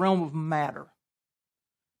 It's the realm of matter.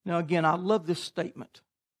 Now, again, I love this statement.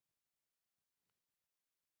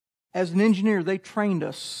 As an engineer, they trained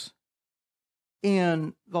us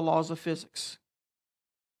in the laws of physics.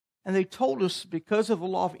 And they told us because of the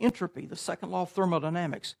law of entropy, the second law of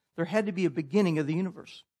thermodynamics, there had to be a beginning of the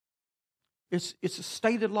universe. It's a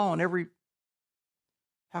stated law in every,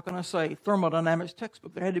 thermodynamics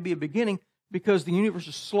textbook. There had to be a beginning because the universe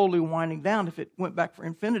is slowly winding down. If it went back for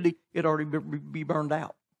infinity, it'd already be burned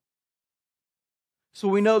out. So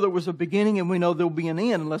we know there was a beginning and we know there'll be an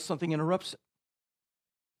end unless something interrupts it.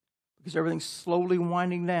 Because everything's slowly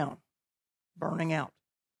winding down, burning out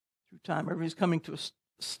through time. Everything's coming to a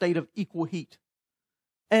state of equal heat.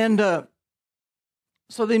 And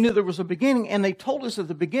so they knew there was a beginning, and they told us at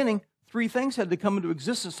the beginning, three things had to come into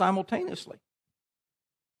existence simultaneously.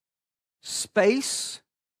 Space,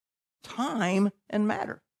 time, and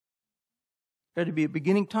matter. There had to be a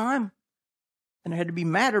beginning time, and there had to be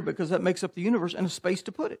matter because that makes up the universe, and a space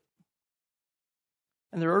to put it.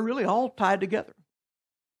 And they're really all tied together.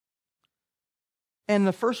 And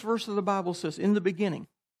the first verse of the Bible says, in the beginning,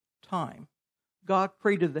 time, God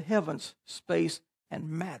created the heavens, space, and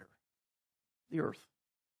matter, the earth.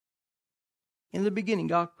 In the beginning,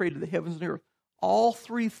 God created the heavens and the earth. All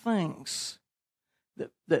three things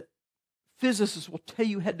that physicists will tell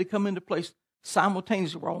you had to come into place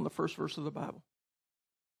simultaneously were all in the first verse of the Bible.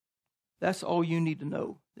 That's all you need to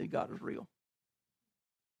know, that God is real.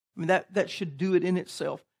 I mean, that should do it in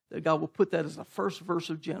itself, that God will put that as the first verse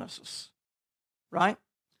of Genesis. Right?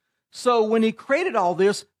 So when he created all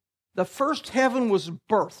this, the first heaven was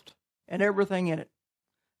birthed and everything in it,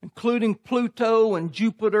 including Pluto and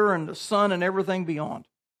Jupiter and the sun and everything beyond,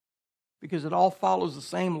 because it all follows the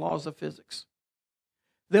same laws of physics.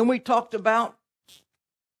 Then we talked about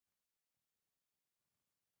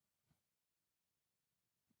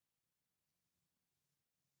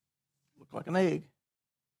look like an egg.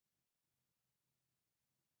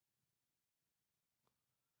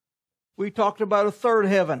 We talked about a third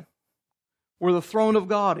heaven, where the throne of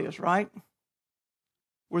God is, right?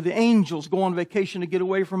 Where the angels go on vacation to get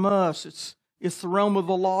away from us. It's the realm of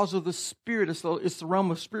the laws of the Spirit. It's the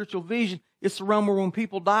realm of spiritual vision. It's the realm where when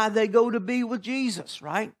people die, they go to be with Jesus,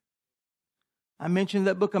 right? I mentioned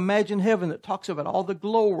that book, Imagine Heaven, that talks about all the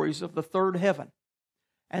glories of the third heaven.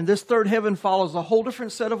 And this third heaven follows a whole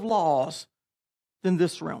different set of laws than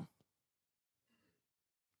this realm,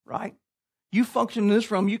 right? You function in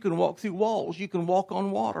this realm, you can walk through walls, you can walk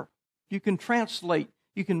on water, you can translate,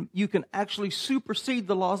 you can actually supersede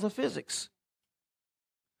the laws of physics.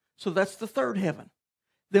 So that's the third heaven.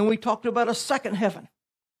 Then we talked about a second heaven.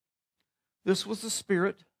 This was the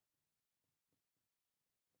spirit.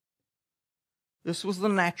 This was the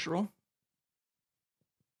natural.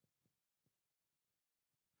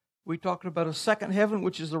 We talked about a second heaven,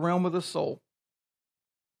 which is the realm of the soul,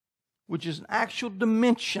 which is an actual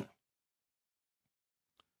dimension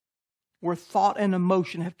where thought and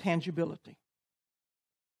emotion have tangibility.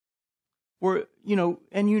 Where,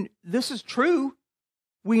 this is true.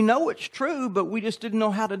 We know it's true, but we just didn't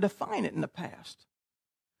know how to define it in the past.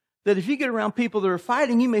 That if you get around people that are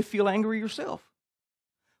fighting, you may feel angry yourself.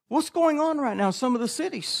 What's going on right now in some of the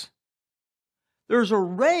cities? There's a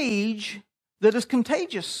rage that is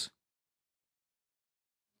contagious.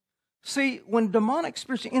 See, when demonic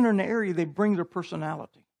spirits enter an area, they bring their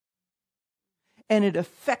personality. And it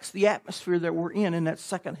affects the atmosphere that we're in that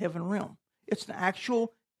second heaven realm. It's an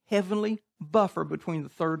actual heavenly buffer between the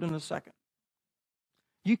third and the second.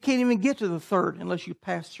 You can't even get to the third unless you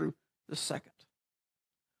pass through the second.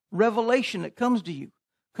 Revelation that comes to you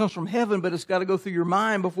comes from heaven, but it's got to go through your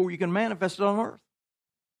mind before you can manifest it on earth.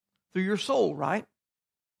 Through your soul, right?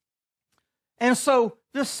 And so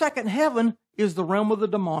this second heaven is the realm of the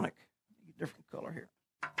demonic. Different color here.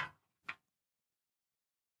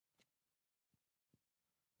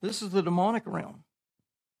 This is the demonic realm.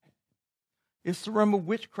 It's the realm of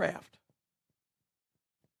witchcraft.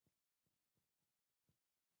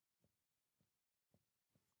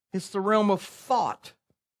 It's the realm of thought.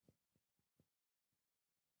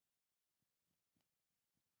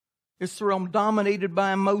 It's the realm dominated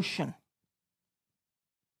by emotion.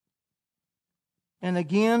 And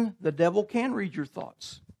again, the devil can read your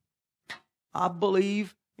thoughts. I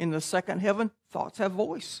believe in the second heaven, thoughts have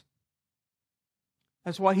voice.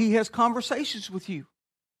 That's why he has conversations with you.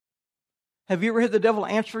 Have you ever had the devil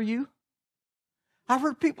answer you? I've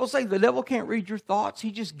heard people say the devil can't read your thoughts.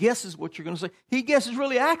 He just guesses what you're going to say. He guesses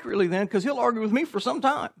really accurately then, because he'll argue with me for some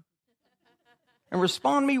time and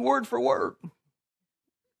respond me word for word.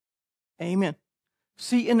 Amen.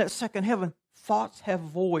 See, in that second heaven, thoughts have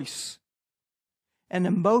voice and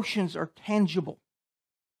emotions are tangible.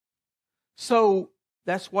 So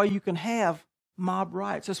that's why you can have mob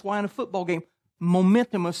riots. That's why in a football game,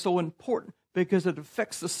 momentum is so important, because it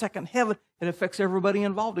affects the second heaven. It affects everybody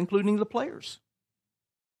involved, including the players.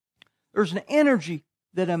 There's an energy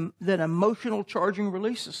that emotional charging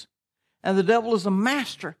releases. And the devil is a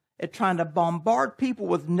master at trying to bombard people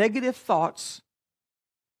with negative thoughts.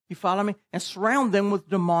 You follow me? And surround them with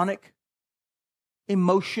demonic,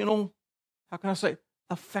 emotional, how can I say,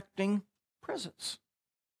 affecting presence.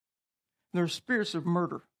 There are spirits of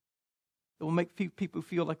murder that will make people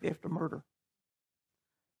feel like they have to murder.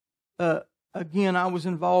 Again, I was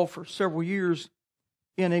involved for several years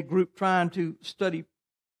in a group trying to that's the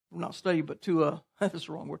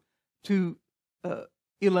wrong word, to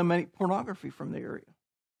eliminate pornography from the area,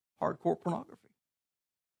 hardcore pornography.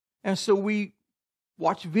 And so we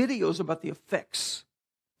watch videos about the effects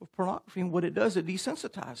of pornography, and what it does, it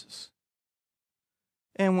desensitizes.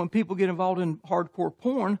 And when people get involved in hardcore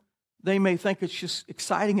porn, they may think it's just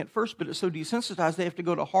exciting at first, but it's so desensitized they have to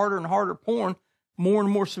go to harder and harder porn, more and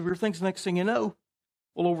more severe things. The next thing you know,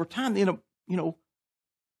 well, over time, they end up,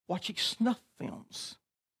 watching snuff films.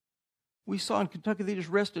 We saw in Kentucky they just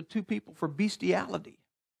arrested 2 people for bestiality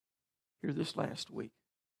here this last week.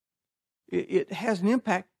 It has an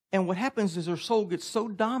impact, and what happens is their soul gets so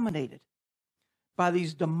dominated by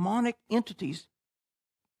these demonic entities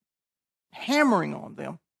hammering on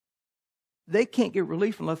them, they can't get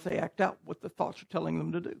relief unless they act out what the thoughts are telling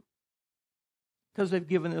them to do, because they've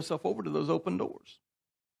given themselves over to those open doors.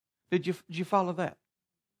 Did you follow that?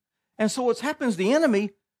 And so what's happened is the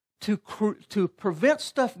enemy, to prevent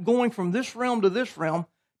stuff going from this realm to this realm,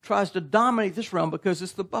 tries to dominate this realm because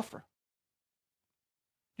it's the buffer.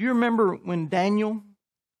 Do you remember when Daniel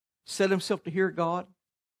set himself to hear God?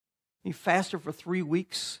 He fasted for 3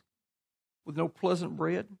 weeks with no pleasant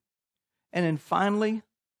bread. And then finally,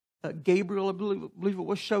 Gabriel, I believe it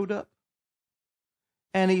was, showed up.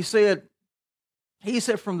 And he said,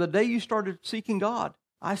 from the day you started seeking God,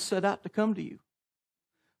 I set out to come to you.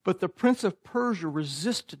 But the prince of Persia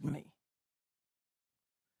resisted me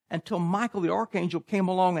until Michael the archangel came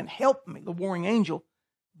along and helped me, the warring angel,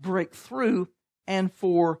 break through. And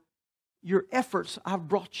for your efforts, I've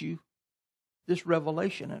brought you this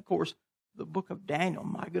revelation. And of course, the book of Daniel,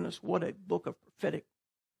 my goodness, what a book of prophetic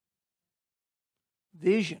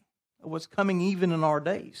vision of what's coming even in our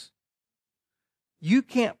days. You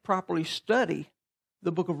can't properly study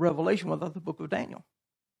the book of Revelation without the book of Daniel.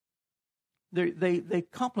 They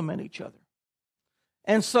complement each other.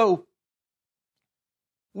 And so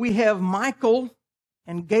we have Michael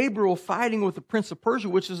and Gabriel fighting with the prince of Persia,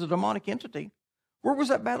 which is a demonic entity. Where was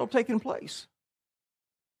that battle taking place?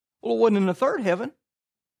 Well, it wasn't in the third heaven.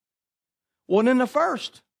 It wasn't in the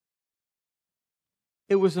first.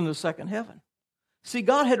 It was in the second heaven. See,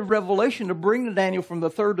 God had a revelation to bring to Daniel from the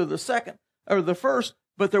third to the second, or the first,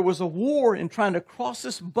 but there was a war in trying to cross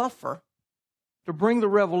this buffer to bring the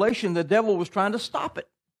revelation. The devil was trying to stop it.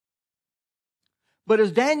 But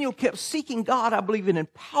as Daniel kept seeking God, I believe it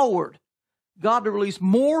empowered God to release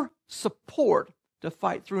more support to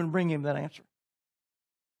fight through and bring him that answer.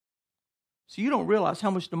 So you don't realize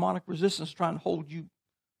how much demonic resistance is trying to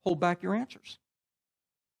hold back your answers.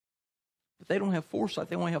 But they don't have foresight.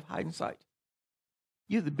 They only have hindsight.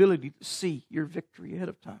 You have the ability to see your victory ahead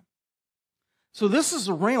of time. So this is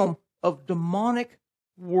a realm of demonic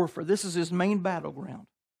warfare. This is his main battleground.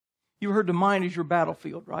 You heard the mind is your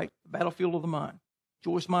battlefield, right? The battlefield of the mind.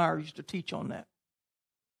 Joyce Meyer used to teach on that.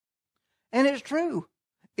 And it's true.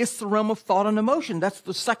 It's the realm of thought and emotion. That's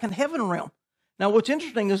the second heaven realm. Now, what's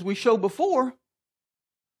interesting is we showed before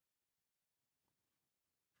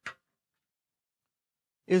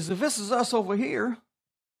is if this is us over here,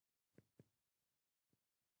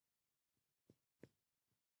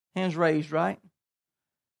 Hands raised, right?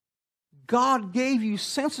 God gave you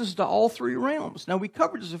senses to all three realms. Now, we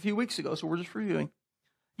covered this a few weeks ago, so we're just reviewing.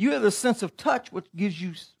 You have the sense of touch, which gives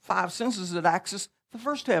you 5 senses that access the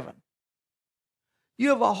first heaven. You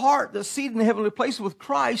have a heart that's seated in heavenly places with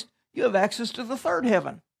Christ. You have access to the third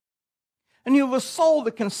heaven. And you have a soul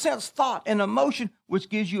that can sense thought and emotion, which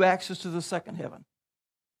gives you access to the second heaven.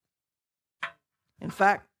 In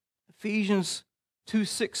fact, Ephesians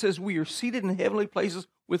 2:6 says we are seated in heavenly places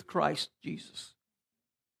with Christ Jesus.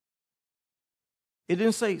 It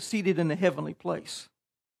didn't say seated in a heavenly place.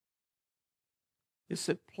 It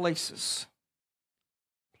said places,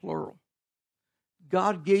 plural.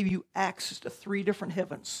 God gave you access to 3 different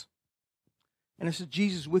heavens. And it said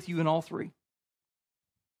Jesus is with you in all 3.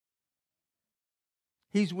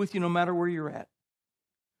 He's with you no matter where you're at.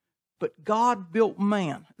 But God built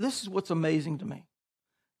man. This is what's amazing to me.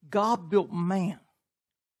 God built man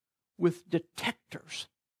with detectors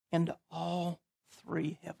into all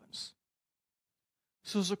 3 heavens.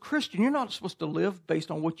 So as a Christian, you're not supposed to live based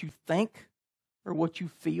on what you think or what you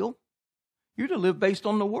feel. You're to live based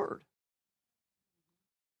on the Word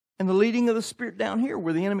and the leading of the Spirit down here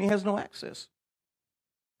where the enemy has no access.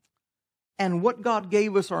 And what God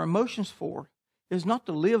gave us our emotions for is not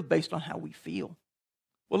to live based on how we feel.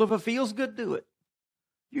 Well, if it feels good, do it.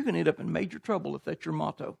 You can end up in major trouble if that's your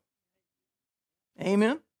motto.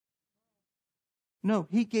 Amen? No,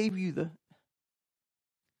 He gave you the...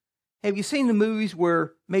 Have you seen the movies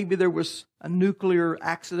where maybe there was a nuclear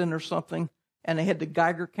accident or something and they had the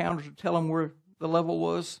Geiger counters to tell them where the level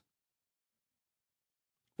was?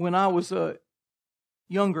 When I was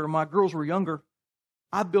younger, my girls were younger,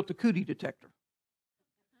 I built a cootie detector.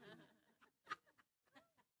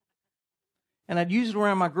 And I'd use it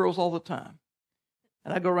around my girls all the time.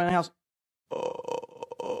 And I'd go around the house.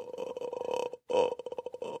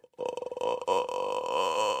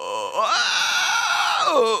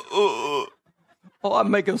 Oh,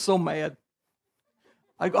 I'm making them so mad.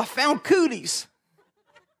 I go, I found cooties.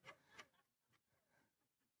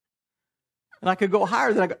 And I could go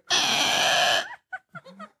higher than I go.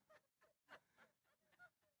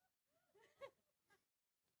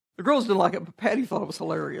 The girls didn't like it, but Patty thought it was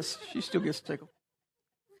hilarious. She still gets tickled.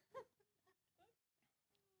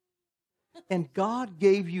 And God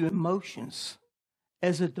gave you emotions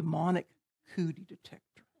as a demonic cootie detector.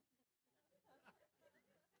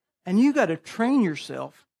 And you got to train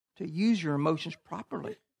yourself to use your emotions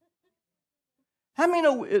properly. How many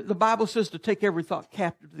know the Bible says to take every thought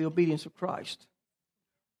captive to the obedience of Christ?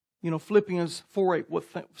 You know, Philippians 4:8,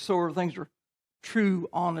 whatsoever things are true,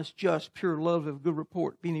 honest, just, pure, love, of good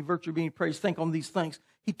report, be any virtue, be any praise, think on these things.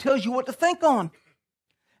 He tells you what to think on.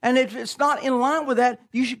 And if it's not in line with that,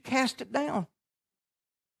 you should cast it down.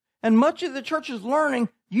 And much of the church is learning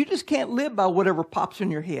you just can't live by whatever pops in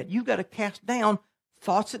your head. You've got to cast down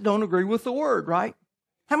thoughts that don't agree with the Word, right?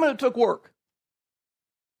 How many took work?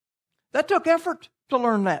 That took effort to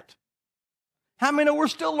learn that. How many know we're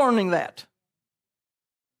still learning that?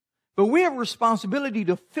 But we have a responsibility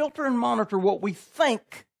to filter and monitor what we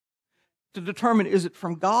think to determine, is it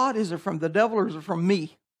from God, is it from the devil, or is it from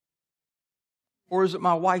me? Or is it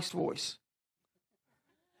my wife's voice?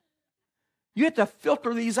 You have to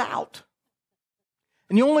filter these out.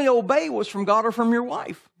 And you only obey what's from God or from your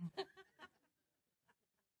wife.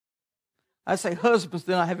 I say husbands,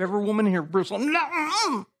 then I have every woman here bristling.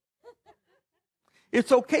 No.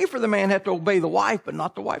 It's okay for the man to have to obey the wife, but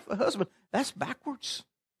not the wife the husband. That's backwards.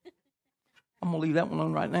 I'm going to leave that one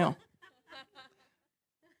alone right now.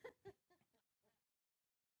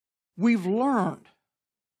 We have learned,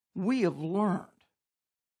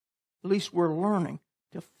 at least we're learning,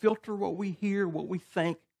 to filter what we hear, what we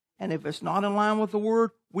think, and if it's not in line with the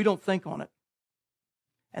Word, we don't think on it.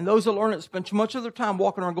 And those that learn it spend too much of their time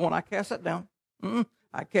walking around going, I cast that down.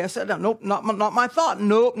 I cast that down. Nope, not my thought.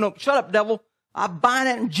 Nope. Shut up, devil. I bind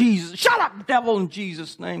it in Jesus. Shut up, devil, in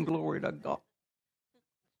Jesus' name. Glory to God.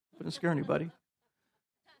 Couldn't scare anybody.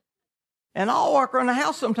 And I'll walk around the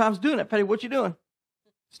house sometimes doing it. Patty, what you doing?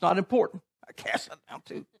 It's not important. I cast that down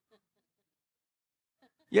too.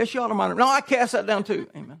 Yes, you ought to mind it. No, I cast that down too.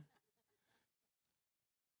 Amen.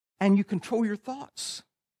 And you control your thoughts.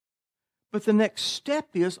 But the next step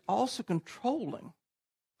is also controlling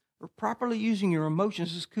or properly using your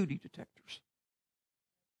emotions as cootie detectors.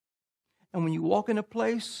 And when you walk in a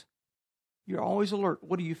place, you're always alert.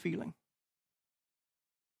 What are you feeling?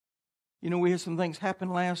 You know, we had some things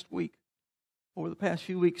happen last week, over the past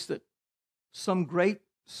few weeks, that some great,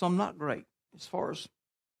 some not great, as far as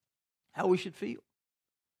how we should feel.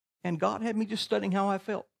 And God had me just studying how I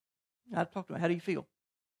felt. I talked to him, how do you feel?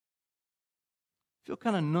 I feel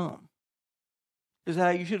kind of numb. Is that how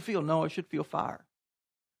you should feel? No, I should feel fire.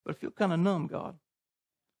 But I feel kind of numb, God.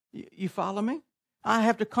 You follow me? I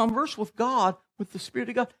have to converse with God, with the Spirit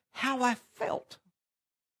of God, how I felt.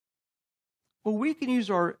 Well, we can use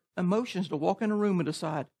our emotions to walk in a room and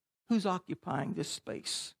decide who's occupying this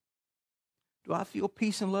space. Do I feel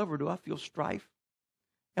peace and love, or do I feel strife?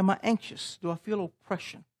 Am I anxious? Do I feel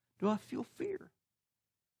oppression? Do I feel fear?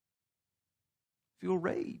 Feel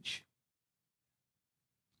rage?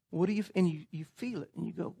 What do you feel it, and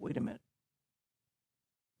you go, wait a minute.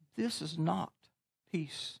 This is not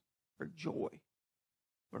peace or joy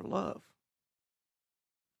or love.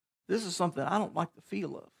 This is something I don't like the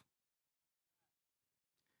feel of.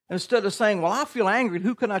 Instead of saying, well, I feel angry,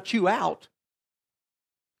 who can I chew out?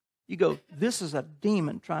 You go, this is a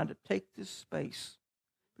demon trying to take this space.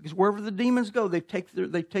 Because wherever the demons go, they take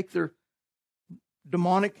their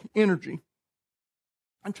demonic energy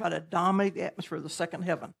and try to dominate the atmosphere of the second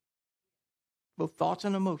heaven, both thoughts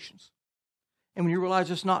and emotions. And when you realize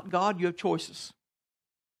it's not God, you have choices.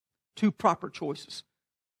 2 proper choices.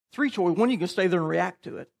 3 choices. One, you can stay there and react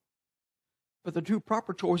to it. But the 2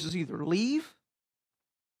 proper choices either leave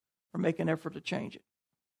or make an effort to change it.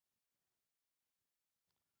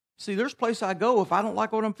 See, there's a place I go, if I don't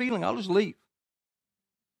like what I'm feeling, I'll just leave.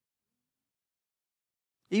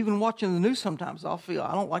 Even watching the news sometimes, I'll feel,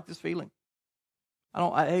 I don't like this feeling.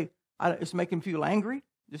 It's making me feel angry.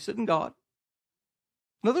 This isn't God.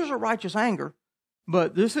 Now, there's a righteous anger,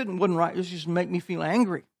 but this wasn't right. This just make me feel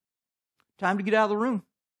angry. Time to get out of the room.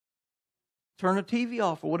 Turn the TV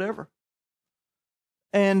off or whatever.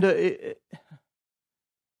 And,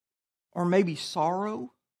 or maybe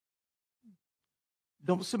sorrow.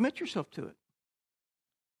 Don't submit yourself to it.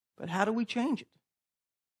 But how do we change it?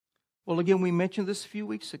 Well, again, we mentioned this a few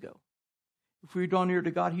weeks ago. If we draw near to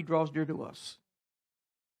God, He draws near to us.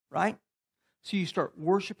 Right? So you start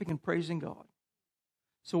worshiping and praising God.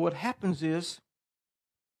 So what happens is,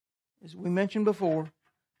 as we mentioned before,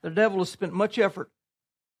 the devil has spent much effort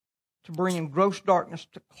to bring in gross darkness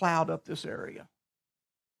to cloud up this area.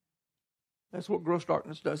 That's what gross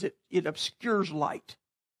darkness does. It obscures light.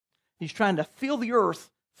 He's trying to fill the earth,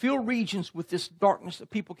 fill regions with this darkness that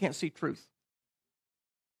people can't see truth.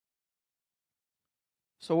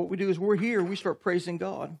 So what we do is we're here, we start praising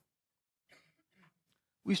God.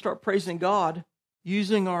 We start praising God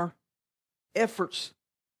using our efforts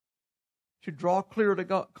to draw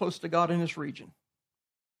close to God in this region.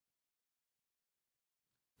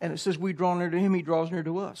 And it says we draw near to Him, He draws near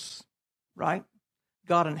to us. Right?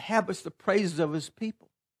 God inhabits the praises of His people.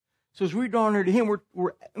 So as we draw near to Him,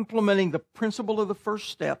 we're implementing the principle of the first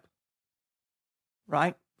step.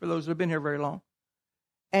 Right? For those that have been here very long.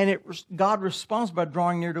 And God responds by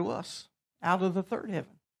drawing near to us out of the third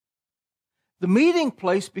heaven. The meeting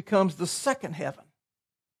place becomes the second heaven.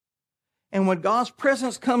 And when God's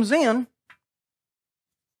presence comes in,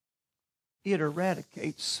 it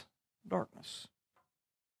eradicates darkness.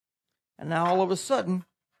 And now all of a sudden,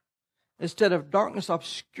 instead of darkness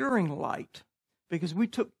obscuring light, because we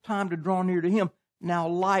took time to draw near to Him, now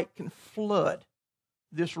light can flood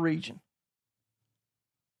this region.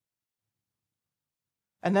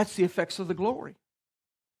 And that's the effects of the glory.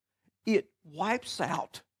 It wipes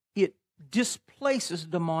out, it displaces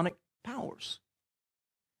demonic powers.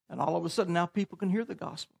 And all of a sudden now people can hear the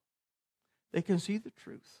gospel. They can see the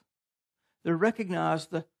truth. They recognize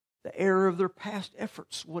the error of their past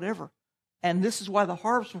efforts, whatever. And this is why the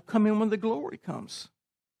harvest will come in when the glory comes.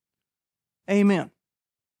 Amen.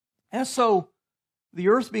 And so the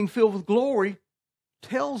earth being filled with glory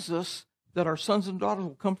tells us that our sons and daughters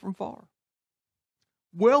will come from far.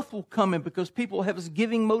 Wealth will come in because people have this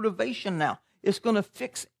giving motivation now. It's going to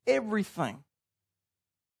fix everything.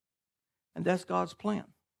 And that's God's plan,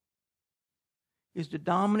 is to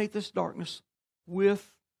dominate this darkness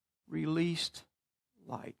with released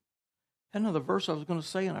light. I had another verse I was going to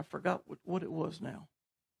say, and I forgot what it was now.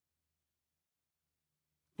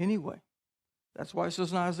 Anyway, that's why it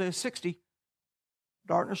says in Isaiah 60,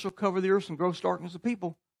 darkness shall cover the earth and gross darkness of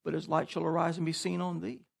people, but His light shall arise and be seen on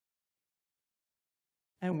thee.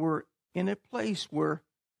 And we're in a place where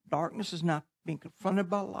darkness is not being confronted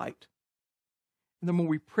by light. And the more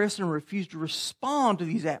we press and refuse to respond to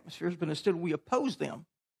these atmospheres, but instead we oppose them,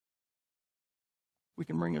 we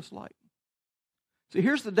can bring us light. So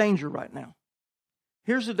here's the danger right now.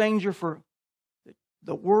 Here's the danger for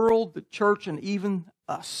the world, the church, and even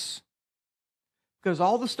us. Because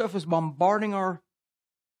all this stuff is bombarding our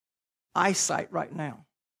eyesight right now.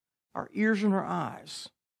 Our ears and our eyes.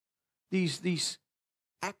 These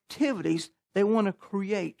activities, they want to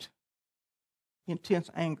create intense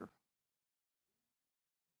anger.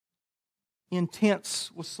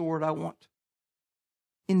 Intense, what's the word I want?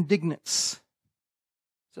 indignance.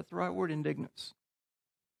 Is that the right word? Indignance.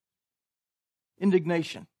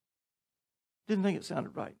 Indignation. Didn't think it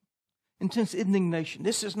sounded right. Intense indignation.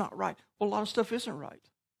 This is not right. Well, a lot of stuff isn't right.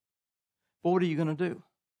 But what are you going to do?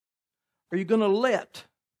 Are you going to let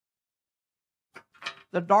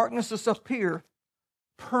the darkness that's up here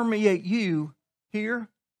permeate you here?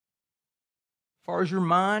 As far as your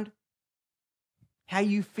mind, how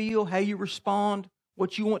you feel, how you respond,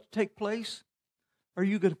 what you want to take place? Or are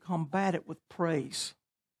you going to combat it with praise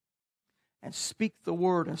and speak the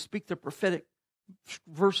word and speak the prophetic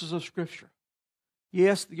verses of Scripture?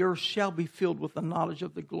 Yes, the earth shall be filled with the knowledge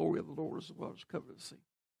of the glory of the Lord as well as cover the sea.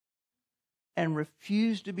 And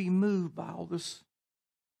refuse to be moved by all this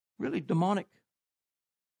really demonic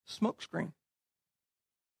smokescreen.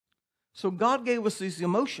 So God gave us these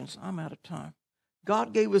emotions. I'm out of time.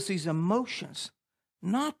 God gave us these emotions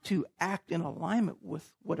not to act in alignment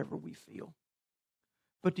with whatever we feel,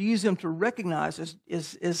 but to use them to recognize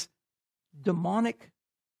as demonic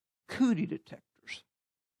cootie detectors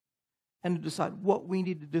and to decide what we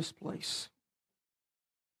need to displace.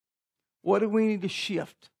 What do we need to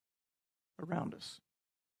shift around us?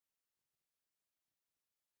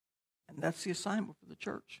 And that's the assignment for the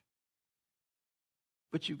church.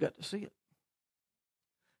 But you've got to see it.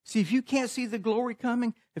 See, if you can't see the glory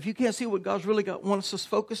coming, if you can't see what God's really wants us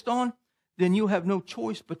focused on, then you'll have no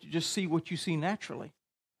choice but to just see what you see naturally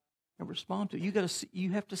and respond to it.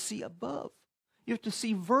 You have to see above. You have to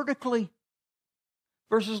see vertically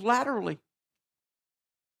versus laterally.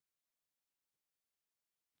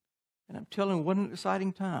 And I'm telling you, what an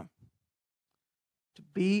exciting time to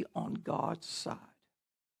be on God's side.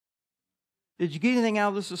 Did you get anything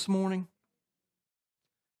out of this morning?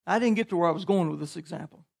 I didn't get to where I was going with this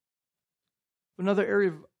example. Another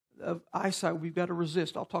area of eyesight we've got to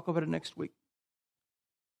resist. I'll talk about it next week.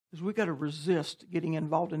 Is we've got to resist getting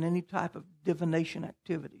involved in any type of divination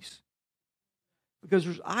activities. Because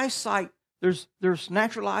there's eyesight, there's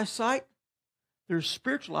natural eyesight, there's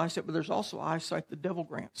spiritual eyesight, but there's also eyesight the devil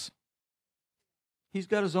grants. He's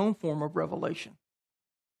got his own form of revelation.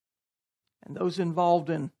 And those involved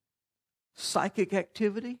in psychic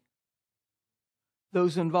activity,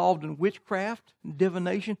 those involved in witchcraft,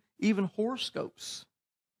 divination, even horoscopes,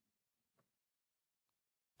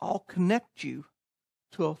 all connect you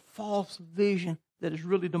to a false vision that is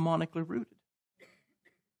really demonically rooted.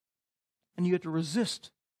 And you have to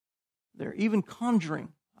resist there. Even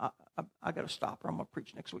conjuring. I got to stop or I'm going to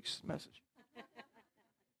preach next week's message.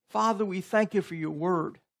 Father, we thank you for your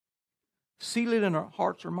word. Seal it in our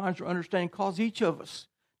hearts, our minds, our understanding. Cause each of us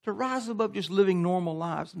to rise above just living normal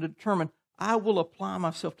lives and to determine, I will apply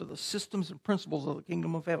myself to the systems and principles of the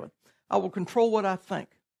kingdom of heaven. I will control what I think.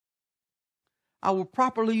 I will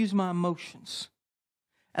properly use my emotions.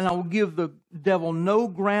 And I will give the devil no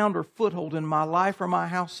ground or foothold in my life or my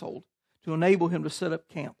household to enable him to set up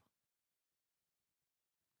camp.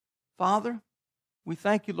 Father, we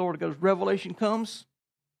thank you, Lord, because revelation comes.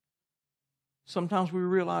 Sometimes we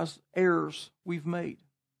realize errors we've made.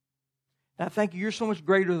 And I thank you, you're so much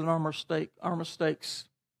greater than our mistakes.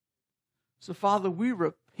 So, Father, we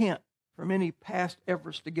repent from any past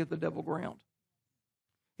efforts to give the devil ground.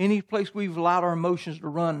 Any place we've allowed our emotions to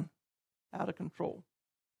run out of control.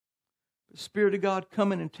 The Spirit of God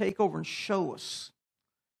come in and take over and show us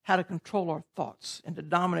how to control our thoughts and to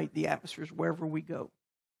dominate the atmospheres wherever we go.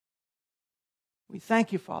 We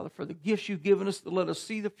thank you, Father, for the gifts you've given us to let us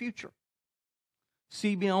see the future.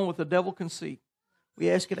 See beyond what the devil can see. We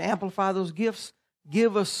ask you to amplify those gifts.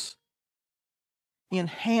 Give us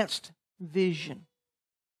enhanced vision.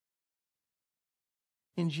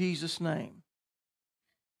 In Jesus' name.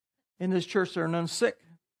 In this church there are none sick,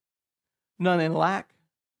 none in lack,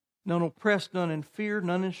 none oppressed, none in fear,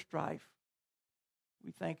 none in strife.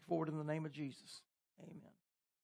 We thank you for it in the name of Jesus. Amen.